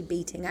physically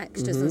beating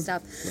extras and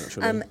stuff.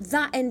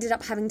 That ended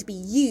up having to be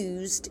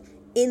used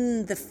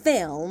in the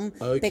film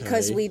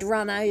because we'd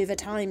run over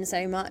time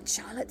so much.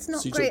 It's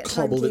not so you great sort of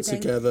at cobbled it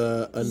timekeeping.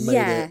 together and made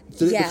it...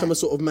 Did it become a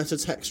sort of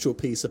meta-textual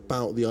piece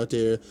about the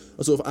idea,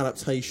 a sort of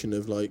adaptation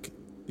of,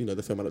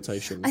 the film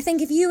adaptation? I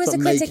think if you as a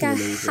Like critic making are a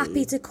movie.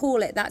 happy to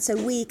call it that so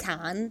we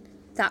can,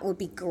 that would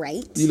be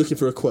great. You're looking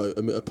for a quote,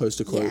 a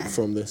poster quote Yeah.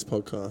 from this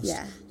podcast.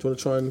 Yeah. Do you want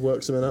to try and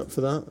work something up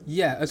for that?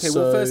 Yeah, okay,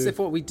 well, first, if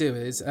what we do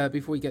is,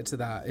 before we get to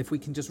that, if we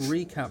can just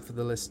recap for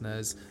the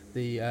listeners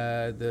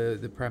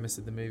the premise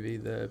of the movie,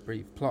 the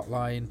brief plot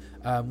line.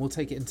 We'll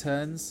take it in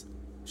turns.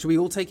 Should we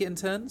all take it in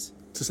turns?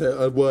 To say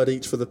a word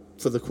each for the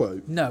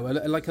quote? No, a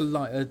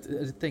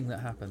thing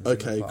that happens. in the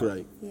Okay, plot.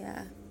 great.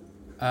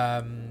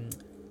 Yeah.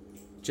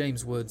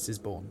 James Woods is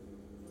born.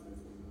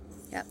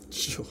 Yep.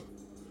 Sure.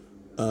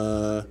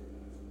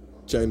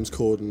 James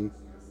Corden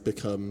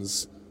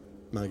becomes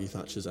Maggie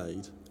Thatcher's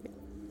aide.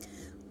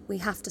 We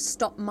have to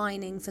stop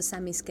mining for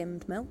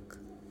semi-skimmed milk.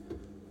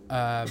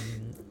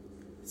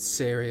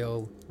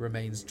 Cereal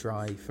remains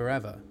dry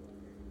forever.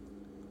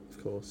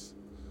 Of course.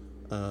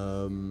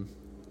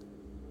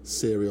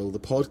 Serial, the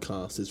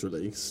podcast, is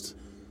released,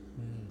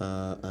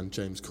 and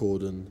James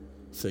Corden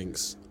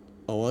thinks,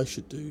 I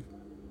should do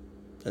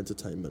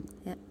entertainment.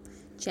 Yep.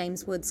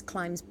 James Woods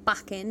climbs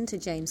back into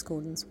James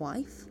Corden's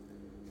wife.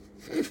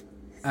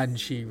 And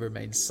she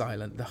remains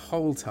silent the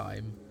whole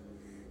time.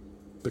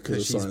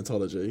 Because of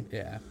Scientology.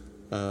 Yeah.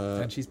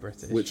 And she's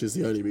British. Which is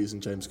the only reason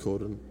James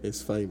Corden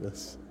is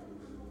famous.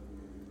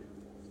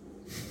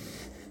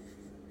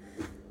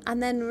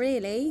 And then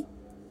really,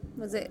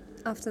 was it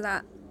after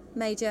that,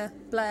 Major,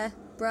 Blair,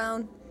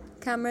 Brown,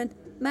 Cameron,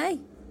 May?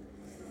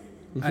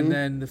 Mm-hmm. And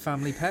then the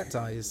family pet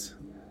dies.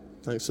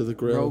 Thanks to the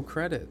grill. Roll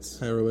credits.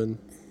 Heroin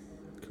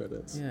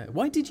credits. Yeah.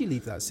 Why did you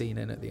leave that scene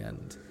in at the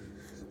end?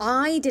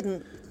 I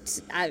didn't...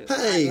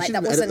 Hey, you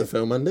didn't edit the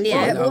film, Andy.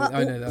 Yeah,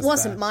 I know that's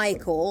wasn't fair. my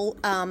call.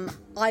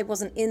 I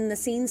wasn't in the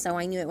scene, so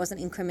I knew it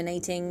wasn't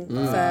incriminating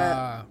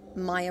for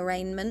my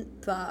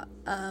arraignment. But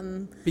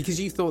because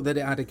you thought that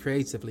it added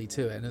creatively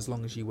to it, and as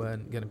long as you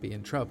weren't going to be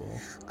in trouble.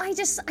 I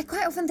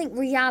quite often think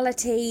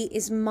reality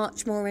is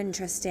much more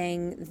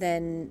interesting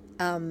than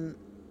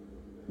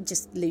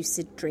just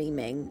lucid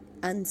dreaming.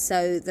 And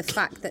so the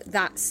fact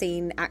that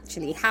scene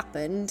actually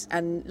happened,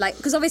 and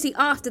because obviously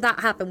after that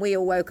happened, we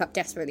all woke up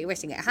desperately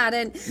wishing it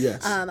hadn't.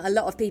 Yes. A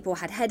lot of people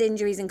had head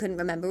injuries and couldn't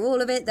remember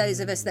all of it. Those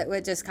of us that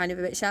were just kind of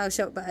a bit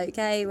shell-shocked but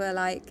okay were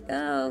like,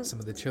 oh, Some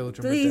of the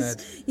children please, were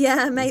dead.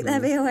 yeah, make there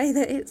be a way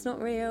that it's not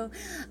real.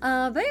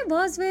 But it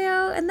was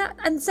real,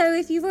 and so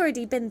if you've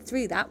already been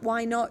through that,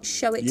 why not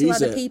show it to Use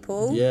other it.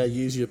 people? Yeah,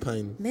 use your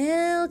pain.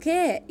 Milk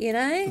it,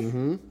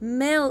 Mm-hmm.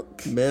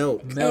 Milk.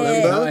 Milk. No,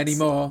 Remember? not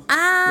anymore.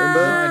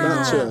 Remember?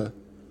 Thatcher.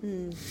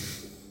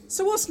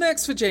 So what's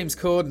next for James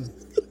Corden?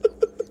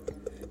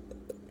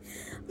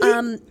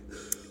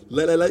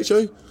 Late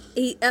Show?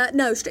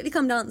 No, Strictly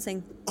Come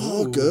Dancing.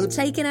 Oh, good.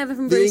 Taking over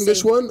from The Brucey.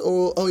 English one?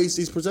 Or he's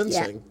Yeah,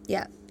 presenting?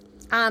 yeah.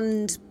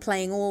 And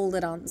playing all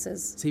the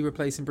dancers. Is he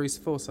replacing Bruce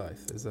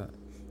Forsyth? Is that?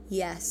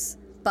 Yes.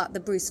 But the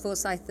Bruce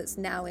Forsyth that's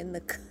now in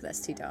the... That's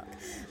too dark.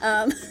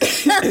 I'm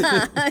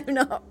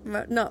not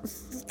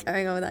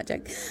going on with that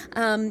joke.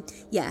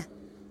 Yeah.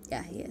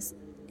 Yeah, he is.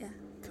 Yeah.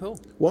 Cool.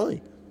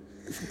 Why?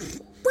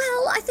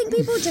 Well, I think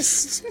people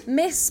just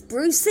miss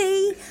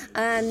Brucey,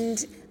 and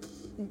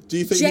Do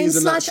you think James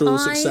he's a natural /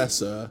 I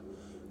successor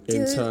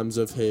in do- terms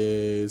of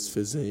his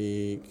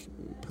physique,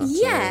 patter,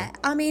 yeah,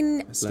 I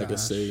mean,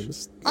 legacy?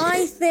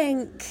 I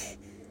think...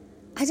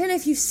 I don't know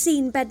if you've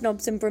seen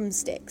Bedknobs and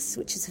Broomsticks,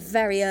 which is a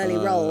very early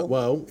role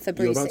well, for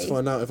Brucey. you're about to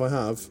find out if I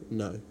have.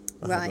 No,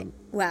 I Right. haven't.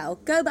 Well,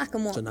 go back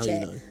and watch So now it. you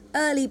know.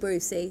 Early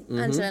Brucey,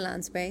 Angela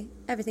Lansbury,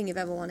 everything you've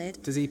ever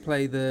wanted. Does he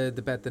play the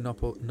bed, the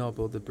knob, or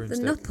the The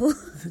broomstick? nopple.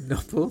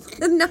 Nopple?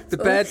 The nopple. The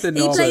bed, the He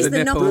knob, plays the the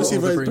nipple, nopple. Brucey or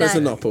the plays broomstick?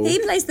 the nopple. He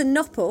plays the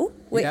nopple,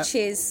 which Yep.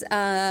 is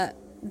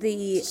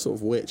the... Sort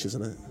of witch,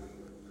 isn't it?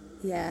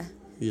 Yeah,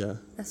 Yeah.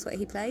 that's what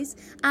he plays.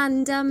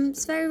 And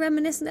it's very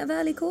reminiscent of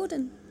early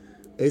Corden.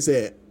 Is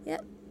it?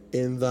 Yep.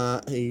 In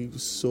that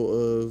he's sort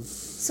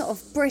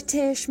of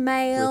British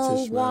male,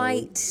 British male,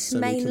 white,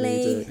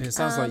 mainly. semi-comedic. It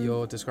sounds like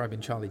you're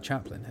describing Charlie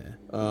Chaplin here.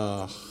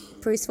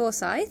 Bruce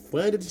Forsyth.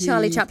 Where did he...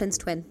 Charlie Chaplin's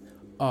twin.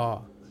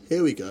 Oh,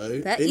 Here we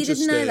go. Bet you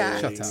didn't know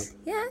that. Interesting. Shut up.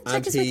 Yeah, check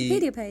And his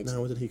Wikipedia page. Now,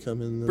 where did he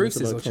come in the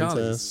Bruce's motorbike or Charlie's?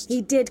 contest?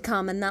 He did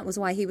come, and that was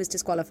why he was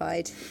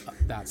disqualified.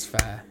 that's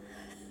fair.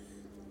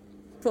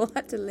 Paul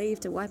had to leave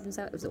to wipe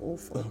himself. It was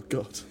awful. Oh,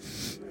 God.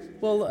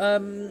 Well,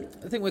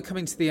 I think we're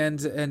coming to the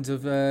end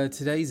of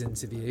today's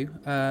interview.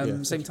 Yeah,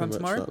 Same thank you time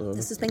very much tomorrow. for that, Laura.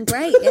 This has been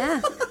great, yeah.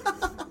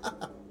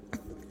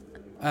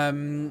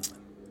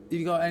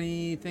 You got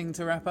anything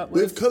to wrap up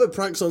We've with? covered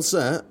pranks on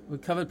set.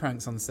 We've covered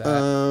pranks on set.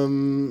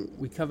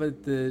 We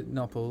covered the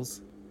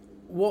nopples.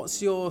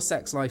 What's your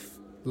sex life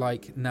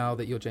like now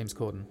that you're James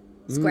Corden?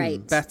 It's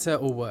great. Better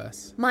or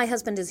worse? My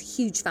husband is a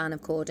huge fan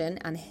of Corden,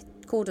 and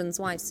Corden's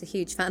wife's a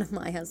huge fan of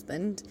my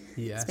husband.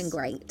 Yes. It's been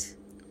great.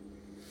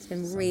 It's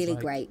been really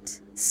like- great.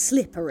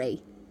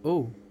 Slippery.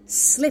 Oh,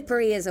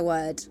 Slippery is a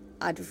word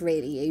I'd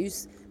really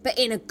use. But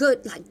in a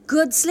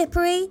good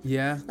slippery.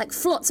 yeah. Like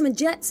Flotsam and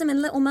Jetsam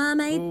in Little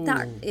Mermaid. Ooh.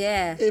 That,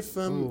 yeah. If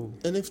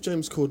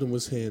James Corden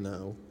was here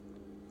now,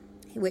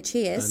 Which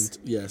he is.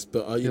 and yes,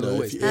 but you He'll know,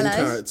 always if be. in Hello?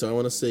 character, I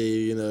want to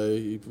see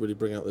you really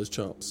bring out those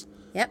chops.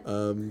 Yep.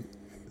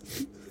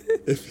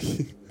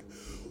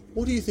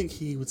 What do you think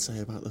he would say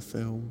about the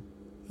film?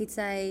 He'd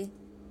say,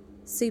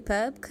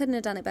 superb. Couldn't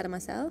have done it better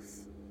myself.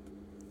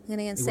 I'm going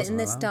to go and sit in wasn't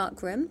this allowed.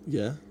 dark room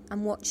Yeah.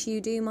 and watch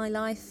you do my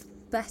life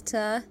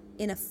better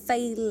in a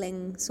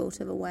failing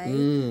sort of a way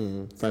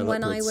Fail than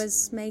when I upwards.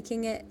 was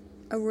making it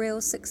a real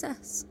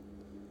success.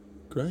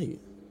 Great.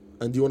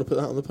 And do you want to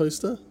put that on the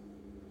poster?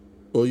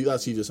 Or you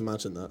actually just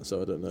imagined that,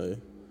 so I don't know.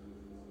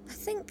 I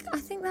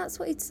think that's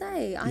what he'd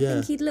say. I Yeah.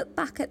 think he'd look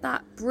back at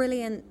that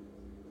brilliant,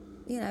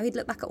 he'd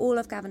look back at all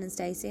of Gavin and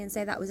Stacey and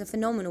say that was a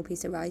phenomenal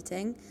piece of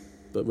writing.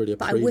 But really a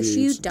But I wish prelude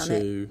you'd done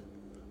to...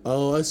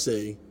 Oh, I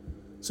see.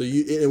 So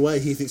you, in a way,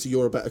 he thinks that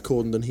you're a better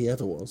Corden than he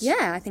ever was.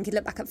 Yeah, I think he'd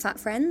look back at Fat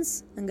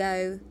Friends and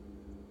go,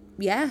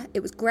 yeah,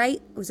 it was great.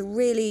 It was a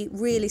really,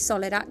 really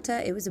solid actor.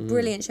 It was a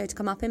brilliant show to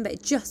come up in, but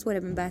it just would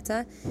have been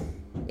better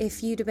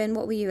if you'd have been,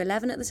 what were you,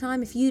 11 at the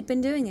time? If you'd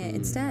been doing it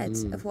instead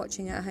of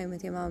watching it at home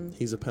with your mum.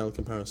 He's a pale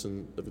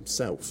comparison of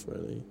himself,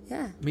 really.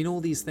 Yeah. I mean,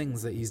 all these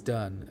things that he's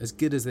done, as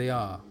good as they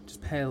are,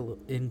 just pale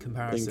in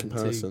comparison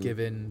to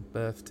giving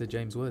birth to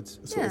James Woods.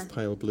 Sort of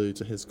pale blue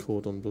to his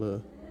cordon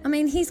bleu. I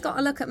mean, he's got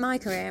to look at my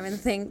career and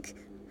think,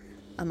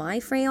 am I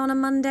free on a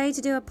Monday to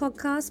do a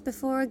podcast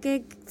before a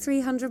gig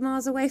 300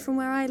 miles away from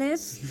where I live?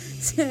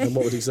 And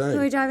what would he say?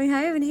 We're driving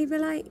home and he'd be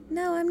like,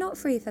 no, I'm not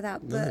free for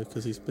that. No, But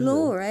 'cause he's busy.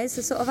 Laura is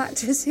the sort of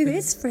actress who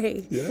is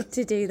free Yeah.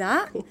 to do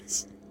that. Of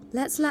course.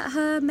 Let's let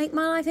her make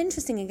my life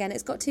interesting again.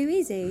 It's got too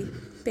easy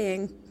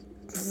being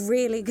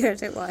really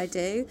good at what I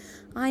do.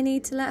 I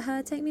need to let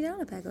her take me down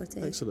a peg or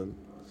two. Excellent.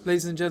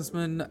 Ladies and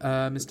gentlemen,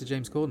 Mr.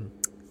 James Corden.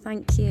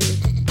 Thank you.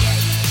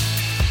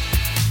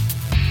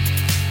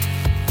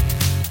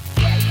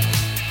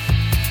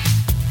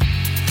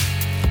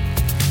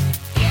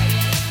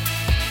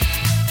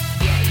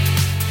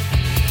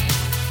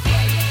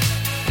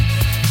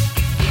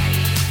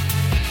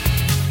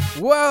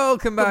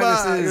 Welcome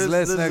back. This is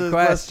Listener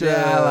Question.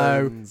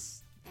 Hello.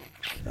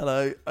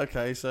 Hello.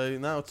 Okay, so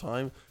now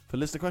time for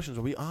listener questions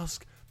where we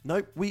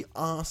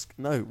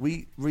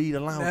read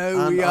aloud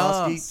No, and we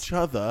ask ask. each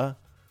other.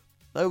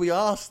 No, we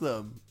ask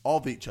them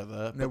of each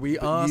other. No, but- we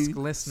but ask you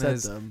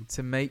listeners said them.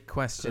 to make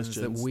questions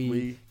that Questions we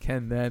we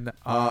can then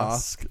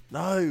ask.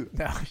 No,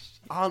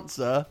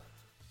 answer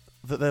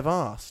that they've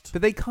asked.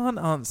 But they can't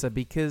answer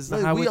because No,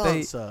 how we would they?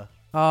 answer.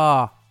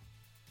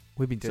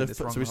 We've been doing So, this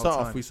wrong so we the whole start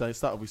off.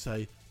 time. We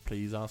say,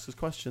 please ask us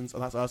questions,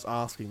 and that's us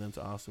asking them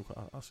to ask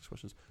us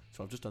questions.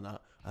 So I've just done that,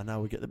 and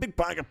now we get the big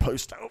bag of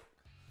post out.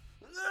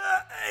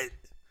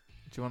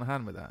 Do you want a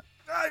hand with that?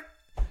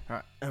 All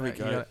right, There we right,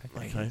 go. you got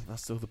it. Okay,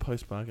 that's still the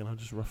post bag, and I'll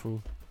just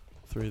ruffle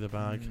through the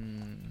bag,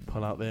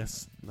 pull out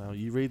this. Now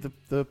you read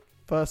the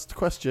first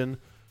question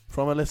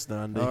from a listener,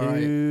 Andy. All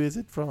right. Who is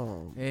it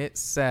from? It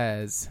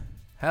says,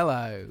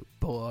 "Hello,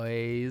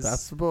 boys.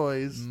 That's the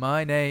boys.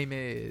 My name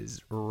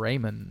is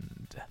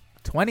Raymond,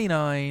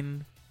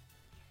 29,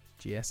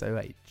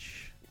 GSOH."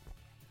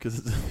 Because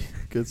it's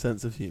a good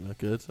sense of humour.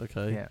 Good.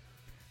 Okay. Yeah.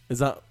 Is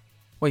that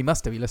Well, he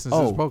must do. He listens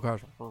to this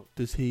podcast.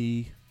 Is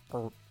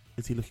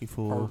he looking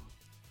for?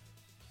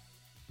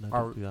 No,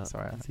 don't do that.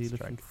 Sorry, is he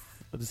looking?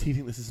 Does he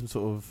think this is some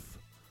sort of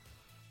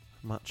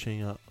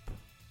matching up?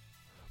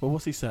 Well,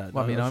 what's he said?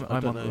 Well, I mean, I'm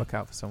on the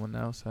lookout for someone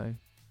now. So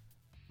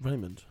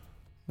Raymond.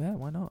 Yeah,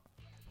 why not?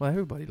 Well,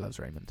 everybody loves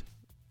Raymond.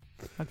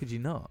 How could you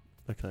not?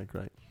 Okay,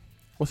 great.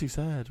 What's he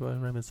said? What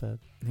Raymond said?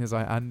 He was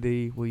like,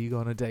 Andy, will you go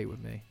on a date with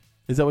me?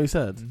 Is that what he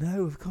said?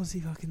 No, of course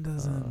he fucking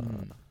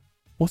doesn't.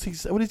 What's he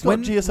said? Well, he's got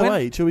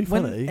GSOH. He'll be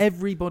funny. When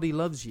everybody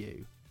loves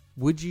you,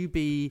 would you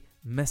be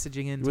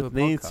messaging into a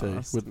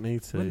podcast? Wouldn't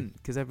need to.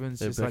 Because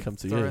everyone's If just they like come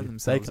to throwing you.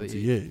 themselves They come at to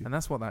you. you. And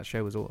that's what that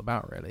show was all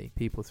about, really.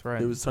 People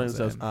throwing It was throwing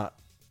themselves at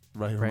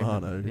Ray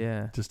Romano.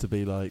 Yeah. Just to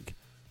be like,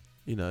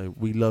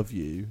 we love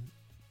you.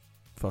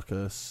 Fuck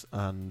us.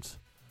 And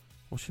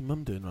what's your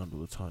mum doing around all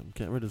the time?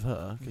 Get rid of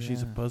her because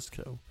she's a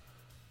buzzkill.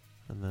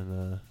 And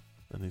then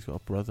he's got a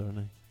brother,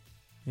 hasn't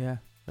he? Yeah.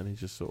 And he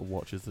just sort of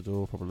watches the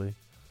door, probably.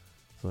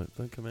 It's like,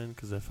 don't come in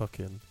because they're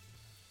fucking.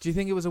 Do you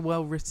think it was a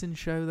well-written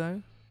show,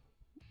 though?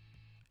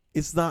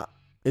 Is that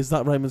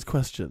Raymond's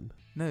question?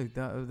 No,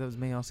 that was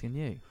me asking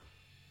you.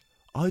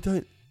 I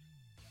don't.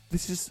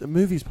 This is a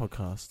movies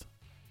podcast.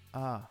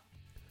 Ah.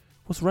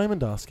 What's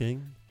Raymond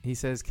asking? He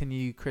says, can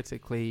you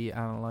critically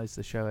analyse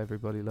the show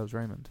Everybody Loves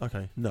Raymond?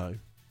 Okay, no.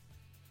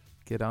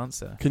 Good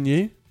answer. Can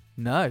you?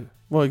 No.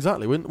 Well,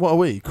 exactly. What are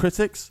we?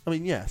 Critics? I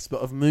mean, yes, but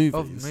of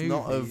movies,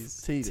 not of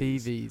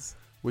TVs.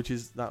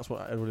 That's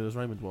what Everybody Loves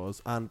Raymond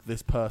was. And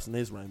this person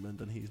is Raymond,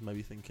 and he's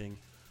maybe thinking,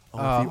 if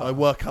I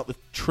work out the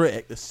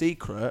trick, the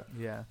secret,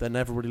 then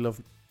Everybody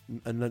Loves,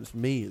 and then it's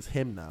me, it's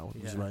him now.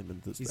 It's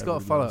Raymond. He's got a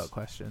follow-up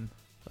question.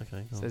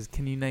 Okay. Says,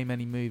 can you name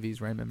any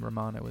movies Raymond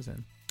Romano was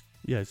in?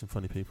 Yeah, he's in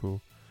Funny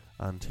People,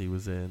 and he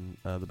was in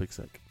The Big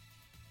Sick.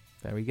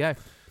 There we go.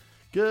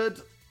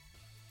 Good.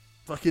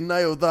 Fucking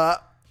nailed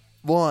that.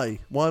 Why?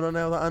 Why did I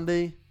nail that,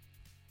 Andy?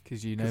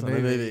 Because you know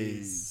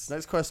movies.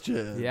 Next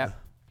question. Yep.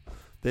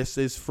 This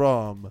is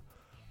from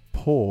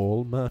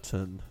Paul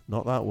Merton.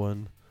 Not that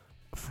one.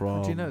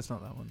 How do you know it's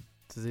not that one?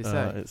 Does it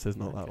say? It says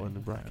not that one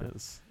in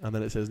brackets. And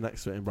then it says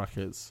next to it in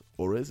brackets,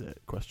 or is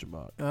it? Question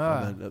mark.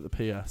 Ah. And then at the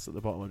PS at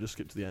the bottom, I just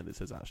skipped to the end, it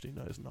says actually,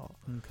 no, it's not.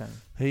 Okay.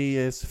 He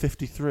is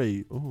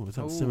 53. Oh, is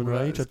that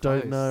similar age? I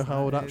don't know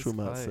how old actual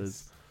maths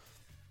is.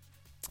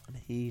 And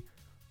he,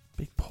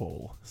 Big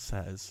Paul,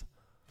 says,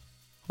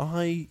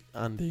 hi,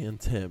 Andy and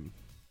Tim.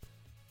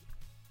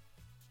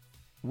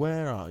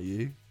 Where are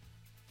you?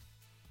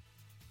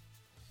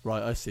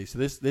 Right, I see. So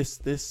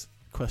this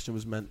question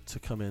was meant to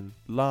come in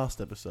last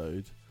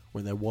episode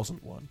when there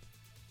wasn't one.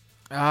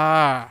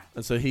 Ah.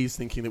 And so he's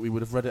thinking that we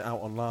would have read it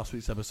out on last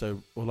week's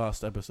episode or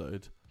last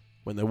episode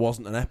when there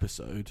wasn't an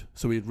episode.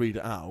 So we'd read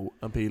it out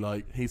and be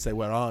like, he'd say,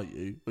 where are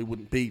you? We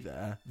wouldn't be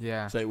there.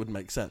 Yeah. So it wouldn't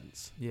make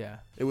sense. Yeah.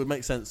 It would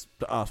make sense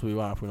to ask where we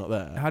are if we're not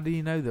there. How do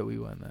you know that we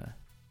weren't there?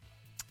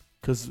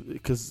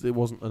 Because there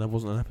wasn't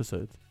an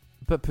episode.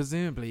 But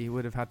presumably he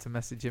would have had to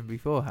message him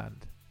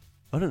beforehand.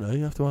 I don't know.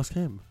 You have to ask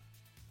him.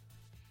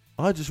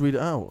 I just read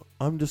it out.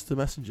 I'm just the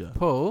messenger.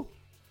 Paul,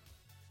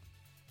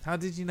 how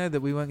did you know that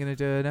we weren't going to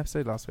do an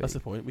episode last week? That's the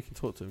point. We can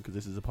talk to him because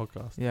this is a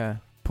podcast. Yeah.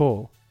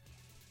 Paul.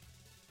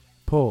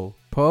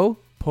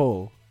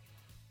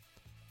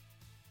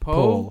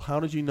 How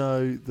did you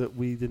know that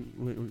we did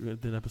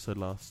an episode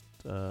last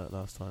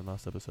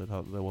episode?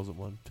 How there wasn't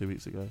one 2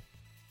 weeks ago?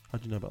 How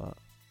did you know about that,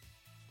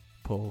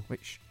 Paul?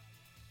 Which?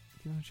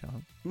 Give him a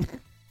chance.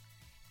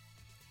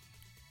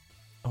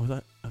 Oh, was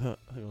that? Hang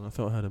on, I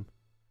thought I heard him.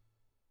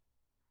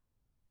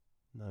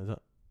 No, is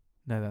that?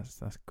 No,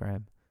 that's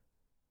Graham.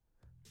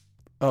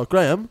 Oh,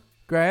 Graham,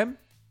 can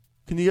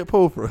you get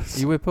Paul for us? Are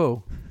you with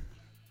Paul?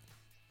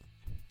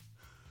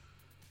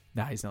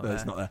 No, he's not there.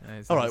 He's not there.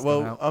 No, all right,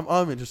 well,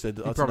 I'm interested.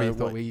 He probably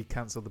thought we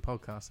cancelled the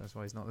podcast. That's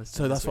why he's not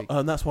listening.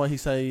 So that's why he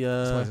say,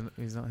 that's why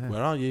he's not here.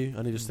 Where are you?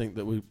 And he just think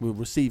that we'll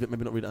receive it,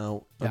 maybe not read it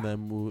out, and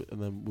then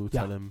we'll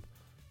tell him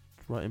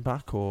to write him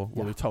back, or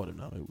we told him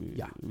now.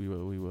 We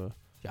were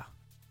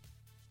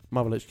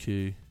Marvel HQ,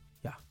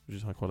 which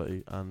is high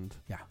quality, and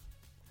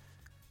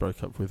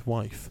broke up with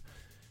wife.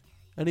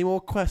 Any more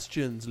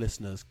questions,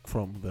 listeners,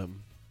 from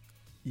them?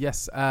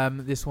 Yes,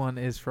 this one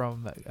is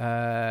from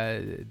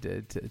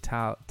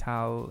Tal.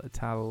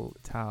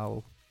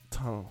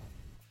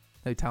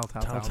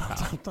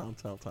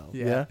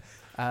 Yeah.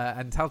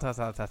 And Tal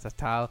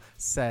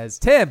says,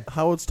 Tim.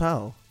 How old's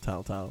Tal?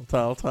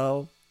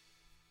 Tal.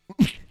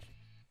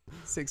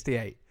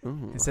 68.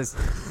 Ooh. It says,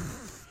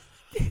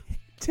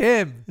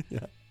 Tim.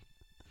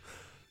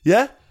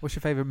 Yeah? What's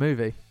your favourite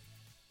movie?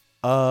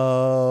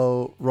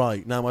 Oh,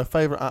 right. Now, my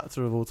favourite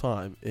actor of all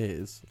time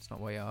is... It's not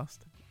what he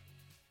asked.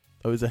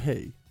 Oh, is it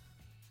he?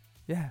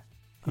 Yeah.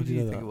 How do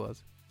you think it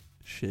was?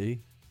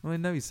 She? Well,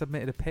 no, he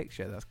submitted a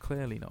picture. That's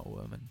clearly not a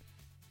woman.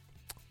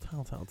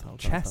 Tal.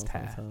 Chest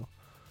hair.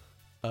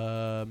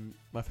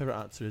 My favourite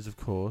actor is, of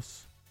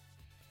course,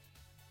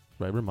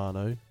 Ray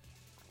Romano.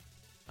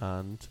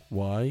 And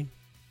why?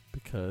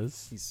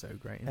 Because... he's so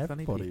great in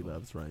Funny Everybody People.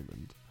 loves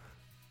Raymond.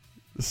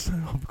 So,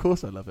 of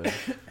course I love him.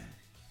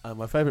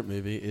 my favourite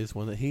movie is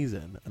one that he's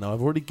in. And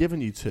I've already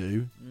given you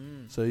two.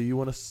 So you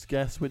want to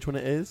guess which one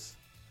it is?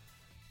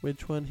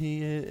 Which one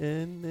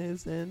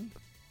is in?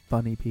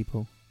 Funny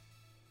people.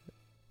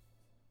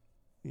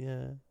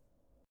 Yeah.